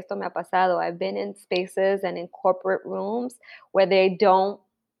 chica, esto me ha pasado. I've been in spaces and in corporate rooms where they don't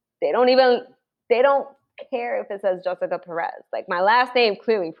even, they don't care if it says Jessica Perez. Like my last name,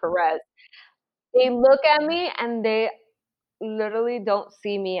 clearly Perez. They look at me and they literally don't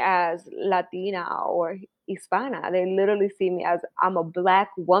see me as Latina or Hispana. They literally see me as I'm a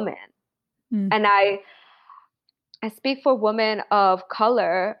black woman. Mm, And I speak for women of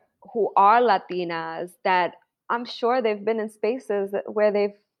color who are Latinas that I'm sure they've been in spaces where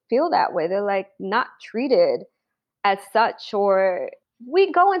they feel that way. They're like not treated as such, or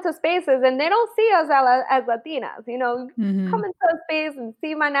we go into spaces and they don't see us as Latinas. You come mhm, into a space and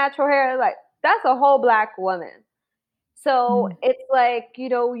see my natural hair, like that's a whole black woman. So mm, it's like,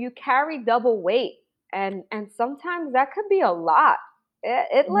 you carry double weight and sometimes that could be a lot. yeah,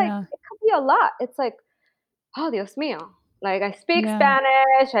 It could be a lot. It's like, oh, Dios mío. Like I speak yeah.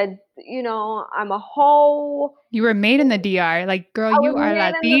 Spanish. I'm a whole. You were made in the DR. Like, girl, I was you are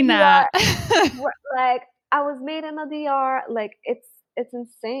made in the Latina. DR. Like I was made in the DR. Like it's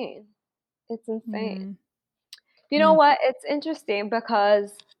insane. It's insane. Mhm, You know mm, what? It's interesting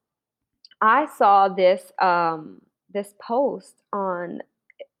because I saw this post on,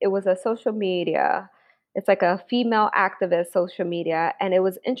 it was a social media. It's like a female activist social media, and it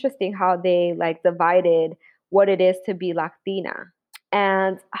was interesting how they like divided what it is to be Latina.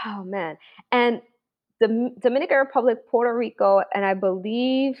 And oh man, and the Dominican Republic, Puerto Rico, and I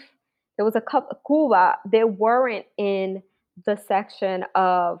believe there was a couple Cuba. They weren't in the section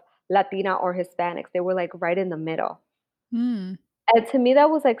of Latina or Hispanics. They were like right in the middle. mm. And to me, that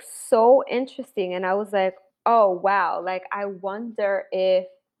was, like, so interesting, and I was like, "Oh, wow." Like, I wonder if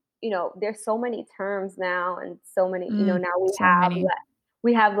there's so many terms now and so many now So many.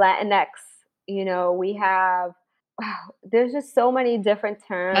 we have Latinx, we have wow, there's just so many different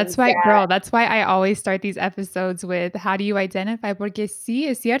That's terms why that girl, that's why I always start these episodes with, "How do you identify?" Porque sí,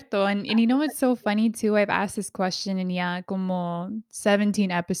 es cierto, and what's so funny too? I've asked this question in ya como 17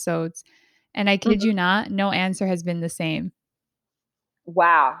 episodes, and I kid Mhm. you not, no answer has been the same,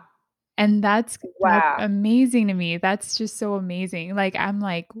 Wow. and that's Wow. amazing to me. That's just so amazing. Like, I'm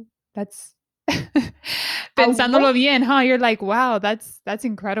like, That's I wish. pensándolo bien, huh? You're like, wow, that's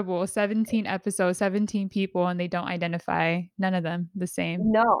incredible. 17 episodes, 17 people, and they don't identify none of them the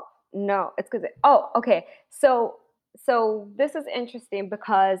same. No, no, it's because. Oh, okay. So this is interesting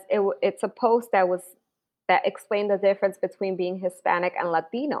because it's a post that explained the difference between being Hispanic and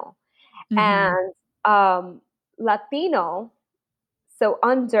Latino. Mhm. And, Latino so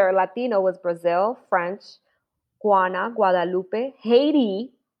under Latino was Brazil, French, Guiana, Guadalupe,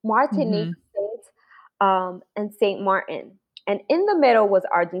 Haiti, Martinique, Mhm. and Saint Martin. And in the middle was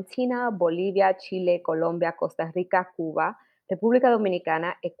Argentina, Bolivia, Chile, Colombia, Costa Rica, Cuba, República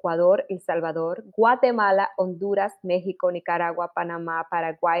Dominicana, Ecuador, El Salvador, Guatemala, Honduras, México, Nicaragua, Panamá,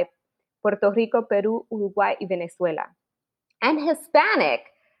 Paraguay, Puerto Rico, Peru, Uruguay, y Venezuela. And Hispanic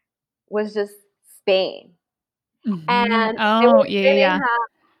was just Spain. Mhm. And they were Oh, yeah, yeah, explaining yeah.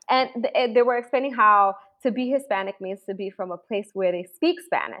 how they were explaining how to be Hispanic means to be from a place where they speak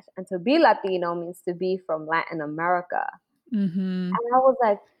Spanish, and to be Latino means to be from Latin America. Mhm. And I was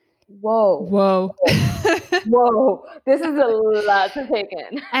like, "Whoa, Whoa. whoa, whoa, this is a lot to take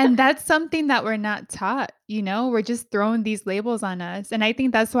in." And that's something that we're not taught, you know? We're just throwing these labels on us, and I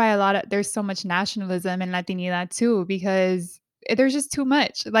think that's why a lot of there's so much nationalism in Latinidad too, because there's just too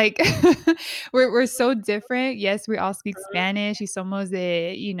much. Like, we're so different. Yes, we all speak Spanish, y somos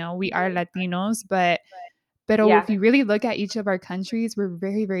de we are Mhm. Latinos, but Yeah. if you really look at each of our countries, we're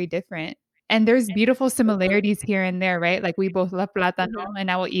very, very different. And there's beautiful similarities here and there, right? Like we both love plátano Mhm.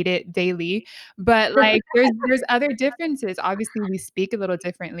 and I will eat it daily. But like there's other differences. Obviously, we speak a little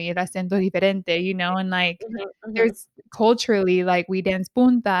differently, el acento diferente, and like Mhm, mhm. there's culturally like we dance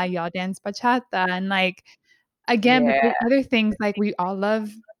punta, y'all dance bachata, and like again, but Yeah. there's other things like we all love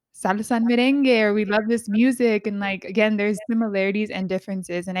salsa and merengue, or we love this music, and, like, again, there's similarities and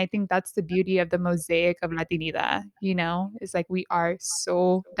differences, and I think that's the beauty of the mosaic of Latinidad, It's like we are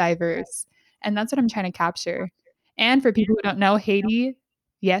so diverse, and that's what I'm trying to capture. And for people who don't know, Haiti,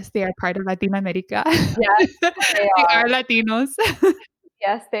 yes, they are part of Latin America. Yes, they They are. are Latinos.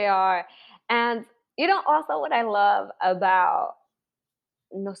 Yes, they are. And, also what I love about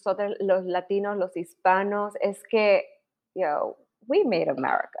nosotros los latinos, los hispanos, es que, we made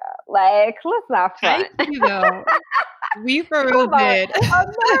America. Like, let's not I front. see, though. We for real Come on. did.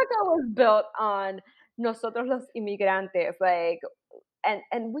 America was built on nosotros los inmigrantes, like,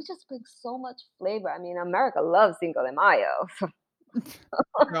 and we just bring so much flavor. I mean, America loves Cinco de Mayo.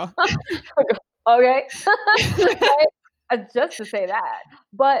 Girl. Okay? Right? Just to say that.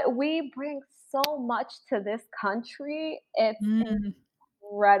 But we bring so much to this country. It's Mm.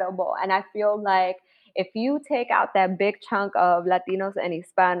 incredible. And I feel like if you take out that big chunk of Latinos and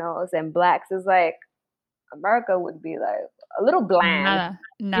Hispanos and blacks, it's like America would be like a little bland. Nada,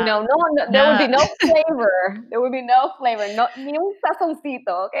 nada, No one, there would be nada. no flavor. There would be no flavor. No, ni un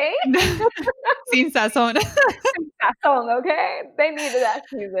sazoncito, okay? Sin sazón. Sazon, okay? They needed that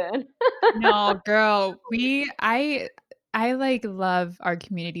season. No, girl, I, like, love our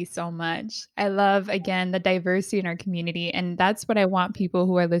community so much. I love, again, the diversity in our community, and that's what I want people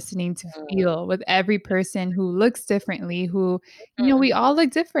who are listening to Mm, feel with every person who looks differently, who we mhm. all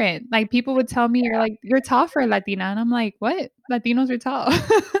look different. Like, people would tell me, "You're like you're tall for a Latina," and I'm like, "What? Latinos are tall."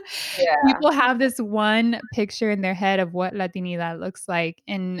 Yeah. People have this one picture in their head of what Latinidad looks like,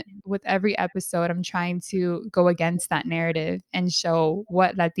 and with every episode, I'm trying to go against that narrative and show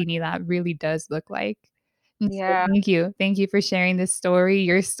what Latinidad really does look like. And so Yeah. thank you. Thank you for sharing this story,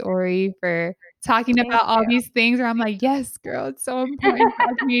 your story, for talking Thank about all these things where I'm like, "Yes, girl, it's so you. important for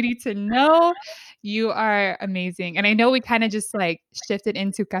our community to know. You are amazing." And I know we kinda just, like, shifted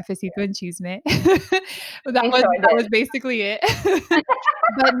into cafecito and chisme. That We was sure that was did. basically it.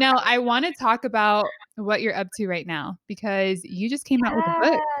 But no, I wanna talk about what you're up to right now, because you just came out with a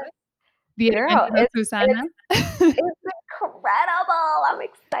book, Yes, The girl, Adventures of Susana. it's incredible. I'm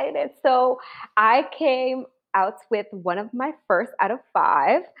excited. So I came out with one of my first out of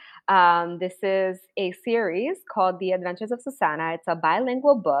five. This is a series called The Adventures of Susana. It's a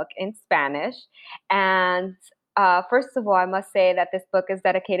bilingual book in Spanish. And first of all, I must say that this book is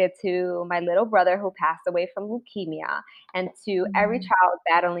dedicated to my little brother who passed away from leukemia and to every Mm. child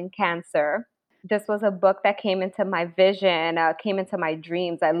battling cancer. This was a book that came into my vision, came into my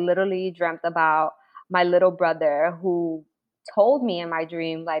dreams. I literally dreamt about my little brother who told me in my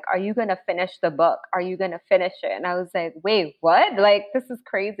dream, like, "Are you gonna finish the book? Are you gonna finish it?" And I was like, "Wait, what? Like, this is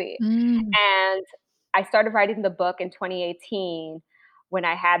crazy." Mm. And I started writing the book in 2018 when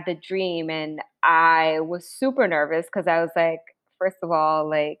I had the dream, and I was super nervous because I was like, first of all,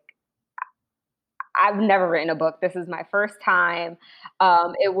 like, I've never written a book. This is my first time.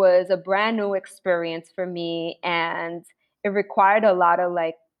 It was a brand new experience for me, and it required a lot of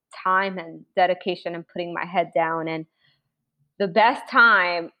like time and dedication and putting my head down. And the best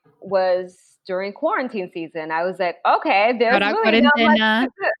time was during quarantine season. I was like, okay, there's Para really not much cuarentena. to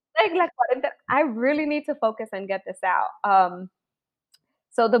do. Like, I really need to focus and get this out.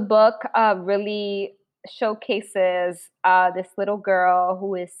 So the book really showcases this little girl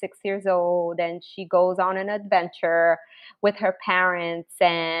who is 6 years old, and she goes on an adventure with her parents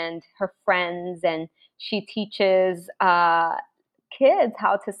and her friends, and she teaches kids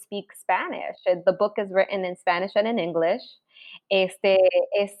how to speak Spanish. And the book is written in Spanish and in English. Este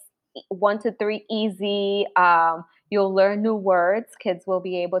es 1 to 3 easy. You'll learn new words. Kids will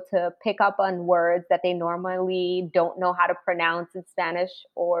be able to pick up on words that they normally don't know how to pronounce in Spanish,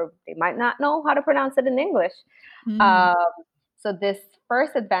 or they might not know how to pronounce it in English. Mm. Um, so this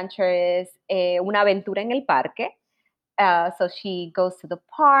first adventure is Una aventura en el parque. So she goes to the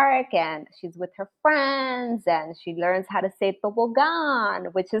park and she's with her friends and she learns how to say toboggan,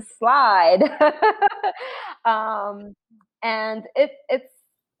 which is slide. um, and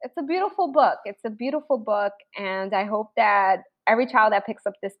it's a beautiful book. It's a beautiful book, and I hope that every child that picks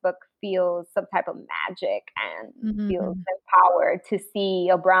up this book feels some type of magic and feels Mhm. empowered to see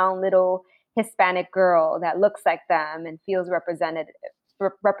a brown little Hispanic girl that looks like them and feels represented.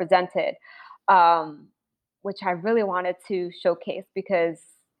 Um, which I really wanted to showcase because,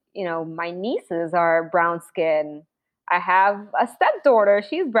 my nieces are brown skin. I have a stepdaughter,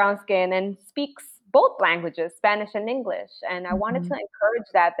 she's brown skin and speaks both languages, Spanish and English. And I wanted to Mhm. encourage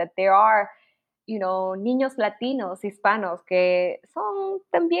that there are, niños latinos, hispanos que son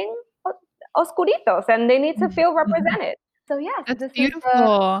también oscuritos and they need to feel Mhm. represented. So yes, That's this is the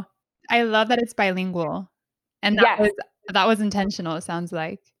beautiful. I love that it's bilingual, and yes. that was intentional, it sounds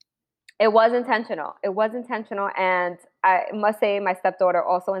like. It was intentional. It was intentional, and I must say my stepdaughter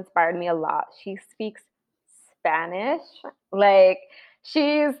also inspired me a lot. She speaks Spanish, like,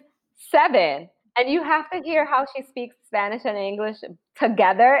 she's 7, and you have to hear how she speaks Spanish and English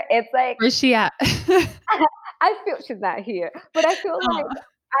together. It's like Where's she at? I feel she's not here, but Aw.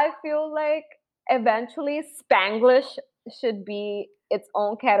 I feel like eventually Spanglish should be its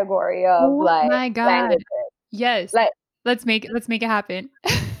own category of, Oh like, my god. languages. Yes. Like Let's make it happen.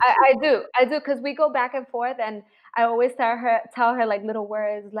 I do, because we go back and forth, and I always tell her like little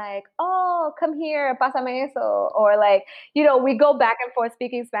words like, "Oh, come here, pásame eso," or like, we go back and forth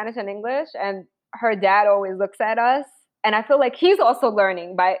speaking Spanish and English, and her dad always looks at us, and I feel like he's also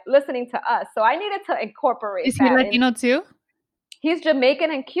learning by listening to us. So I needed to incorporate Is he that in. Latino too? He's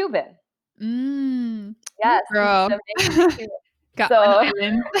Jamaican and Cuban. Mm. Ooh, Yes, he's girl. Jamaican and Cuban. Got on So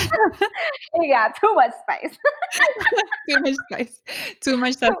island. he got too much spice. Too much spice, too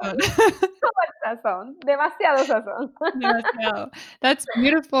much Too sazon. much, too much sazon, demasiado sazon. Demasiado. That's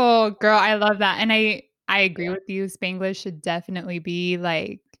beautiful, girl, I love that, and I agree with you, Spanglish should definitely be,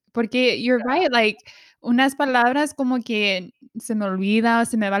 like porque you're right, like, unas palabras como que se me olvida,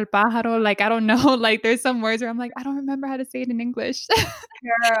 se me va el pájaro, like, I don't know, like, there's some words where I'm like, "I don't remember how to say it in English."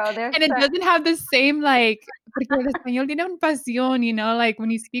 Girl, there's And it so doesn't have the same, like porque el español tiene un pasión, like, when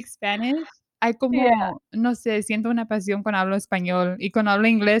you speak Spanish, hay yeah. como, no sé, siento una pasión cuando hablo español, y cuando hablo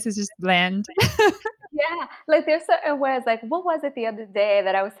inglés, it's just bland. Yeah, like there's certain words, like what was it the other day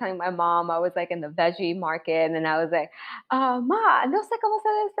that I was telling my mom? I was like in the veggie market and I was like, Ma, no sé cómo se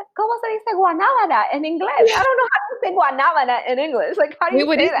dice guanábana en inglés. I don't know how to say guanábana in English. Like, how do Wait, you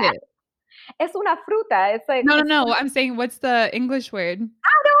what say is that? it? Es una fruta. It's like, No, no, it's no, una, I'm saying what's the English word?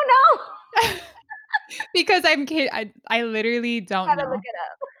 I don't know. Because I literally don't Gotta look know. it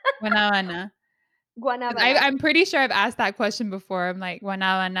up. Guanábana. 'Cause Guanábana. I'm pretty sure I've asked that question before. I'm like,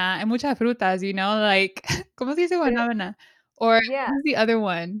 guanábana, hay muchas frutas, like, ¿cómo se dice guanábana? Or Yeah. what is the other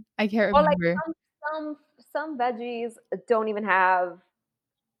one? I can't Or like remember. some veggies don't even have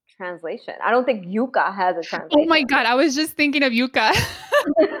translation. I don't think yuca has a Oh my translation. god, I was just thinking of yuca.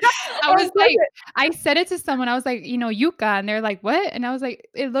 I was It's such like a I said it to someone, I was like, "Yuca," and they're like, "What?" And I was like,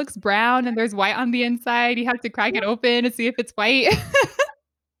 "It looks brown and there's white on the inside, you have to crack it open to see if it's white."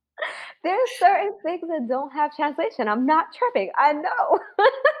 there's certain things that don't have translation. I'm not tripping. I know.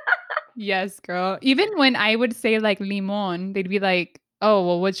 Yes, girl. Even when I would say, like, limon, they'd be like, "Oh,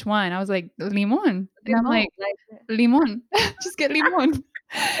 well, which one?" I was like, "Limon," and I'm Limon, like, like "Limon, just get limon."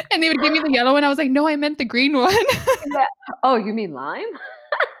 And they would give me the yellow one, I was like, "No, I meant the green one." yeah. Oh, you mean lime?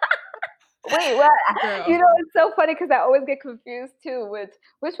 Wait, what? Girl. It's so funny because I always get confused too with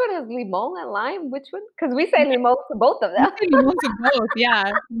which one is limon and lime? Which one? Because we say limon to both of We them. say limón to both,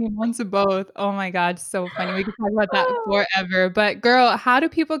 yeah, limón to both. Oh my god, so funny. We could talk about that Oh, forever, but girl, how do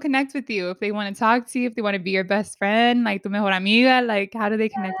people connect with you? If they wanna talk to you, if they wanna be your best friend, like tu mejor amiga, like, how do they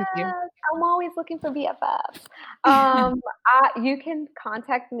connect with you? yes. I'm always looking for BFFs. You can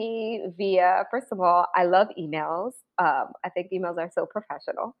contact me via, first of all, I love emails. I think emails are so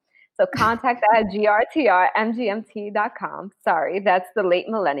professional. So contact at grtrmgmt.com. Sorry, that's the late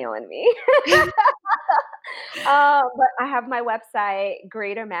millennial in me. But I have my website,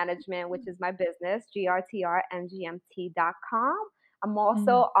 Greater Management, which is my business, grtrmgmt.com. I'm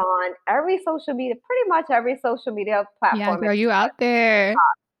also Mm. on every social media, pretty much every social media Yeah, platform girl, you out there.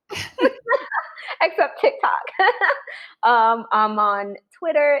 except TikTok. I'm on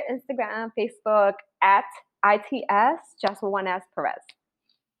Twitter, Instagram, Facebook at ITS, just with one S Perez.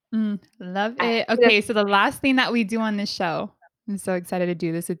 Love I it. just Okay, so the last thing that we do on this show, I'm so excited to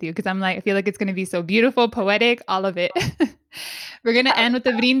do this with you because I feel like it's gonna be so beautiful, poetic, all of it. We're gonna end with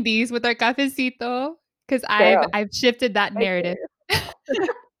the brindis with our cafecito because I've girl, I've shifted that right narrative. there.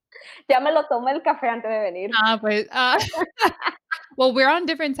 Ya me lo tomé el café antes de venir. Pues, well, we're on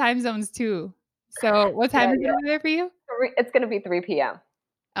different time zones too. So what time Yeah, is it yeah. over there for you? It's gonna be 3 p.m.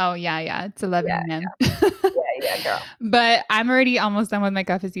 Oh, yeah, it's Yeah, 11 a.m. yeah, girl. But I'm already almost done with my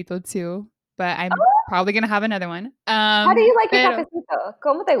cafecito too, but I'm Oh, probably gonna have another one. how do you like your Pero cafecito?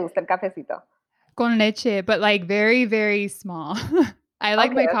 ¿Cómo te gusta el cafecito? con leche, but like very, very small. I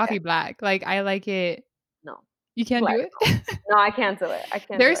like Okay, my okay. coffee black. Like I like it. No, You can't black. do it? No, I can't do it. I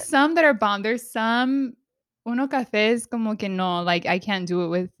can't do There's it. some that are bomb. There's some uno cafés como que no, like I can't do it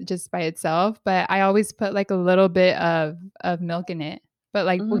with just by itself, but I always put like a little bit of milk in it, but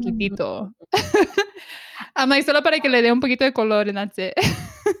like Mm. poquitito. I'm like solo para que le dé un poquito de color and that's it.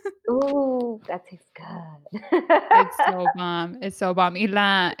 Ooh, that tastes good. It's so bomb. It's so bomb. Y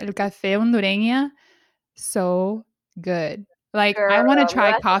el café hondureña, so good. Like I Girl, want to me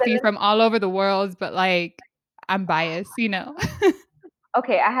try vas a coffee hacer from all over the world, but like I'm biased, you know.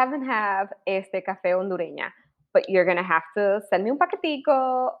 okay, I haven't have este café hondureña, but you're gonna have to send me un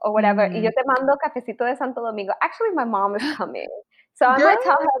paquetico or whatever, y yo Mhm. te mando cafecito de Santo Domingo. Actually, my mom is coming, so I Girl, might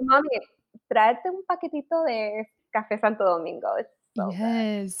tell her, "Mommy, tráete un paquetito de café Santo Domingo." It's so good.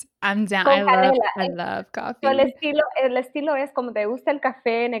 yes, I'm down. Con canela. I love So coffee. el estilo es como te gusta el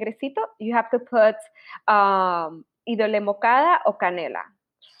café negrecito, you have to put, either le mocada o canela.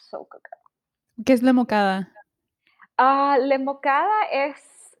 So good. ¿Qué es la mocada? Le mocada es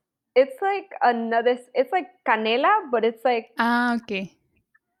it's like canela, but it's like Ah, okey.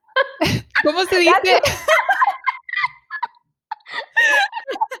 ¿Cómo se that's dice? what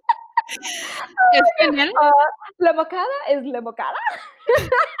 ¿Es oh my canela? god. La mocada is la mocada.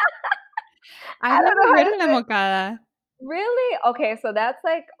 I've I don't know never how heard to of la say it. mocada. Really? Okay, so that's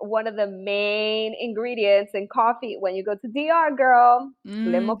like one of the main ingredients in coffee when you go to DR, girl.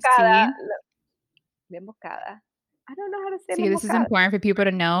 Le mocada, Sí. le mocada. I don't know how to say le See, this is mocada. important for people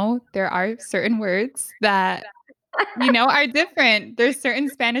to know. There are certain words that, are different. There's certain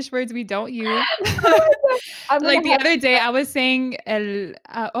Spanish words we don't use. Oh my god. I'm Like gonna the have other to day, I was saying el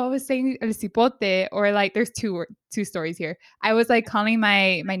cipote, or like there's two stories here. I was like calling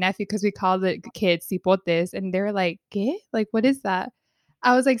my nephew because we call the kids cipotes, and they were like, "¿Qué? Like what is that?"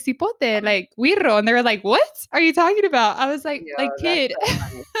 I was like cipote, like guirro, and they were like, "What are you talking about?" I was yo, like that's kid. so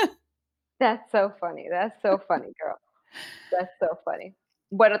funny. That's so funny. That's so funny, girl. That's so funny.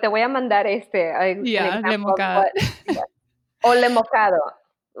 Bueno, te voy a mandar an Yeah, example of lemocada. what yes. O le mocado.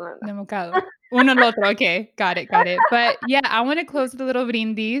 No, no. Democado. Uno al otro. Okay. Got it. Got it. But yeah, I want to close with a little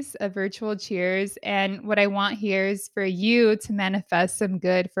brindis, a virtual cheers. And what I want here is for you to manifest some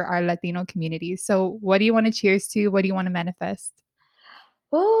good for our Latino community. So, what do you want to cheers to? What do you want to manifest?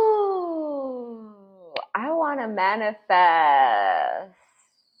 Ooh, I wanna manifest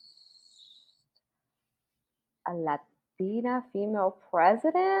a Latina female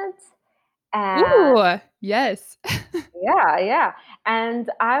president, and Ooh, yes. yeah, yeah, and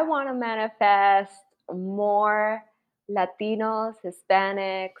I wanna manifest more Latinos,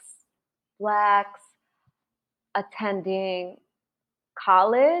 Hispanics, Blacks attending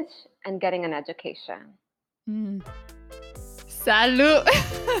college and getting an education. Mm. Salud.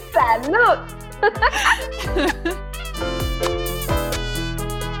 Salud!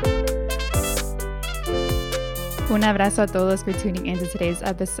 Un abrazo a todos for tuning into today's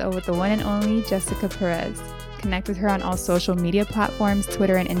episode with the one and only Jessica Perez. Connect with her on all social media platforms,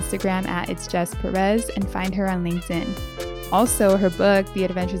 Twitter and Instagram at It's Jess Perez, and find her on LinkedIn. Also, her book, The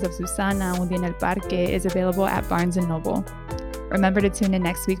Adventures of Susana, Un día en el Parque, is available at Barnes & Noble. Remember to tune in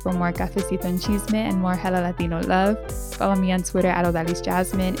next week for more Cafecito and Chisme and more Hella Latino love. Follow me on Twitter at Odalis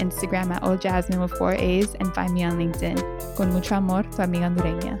Jasmine, Instagram at OldJasmine with 4 A's, and find me on LinkedIn. Con mucho amor, tu amiga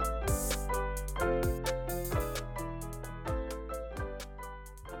hondureña.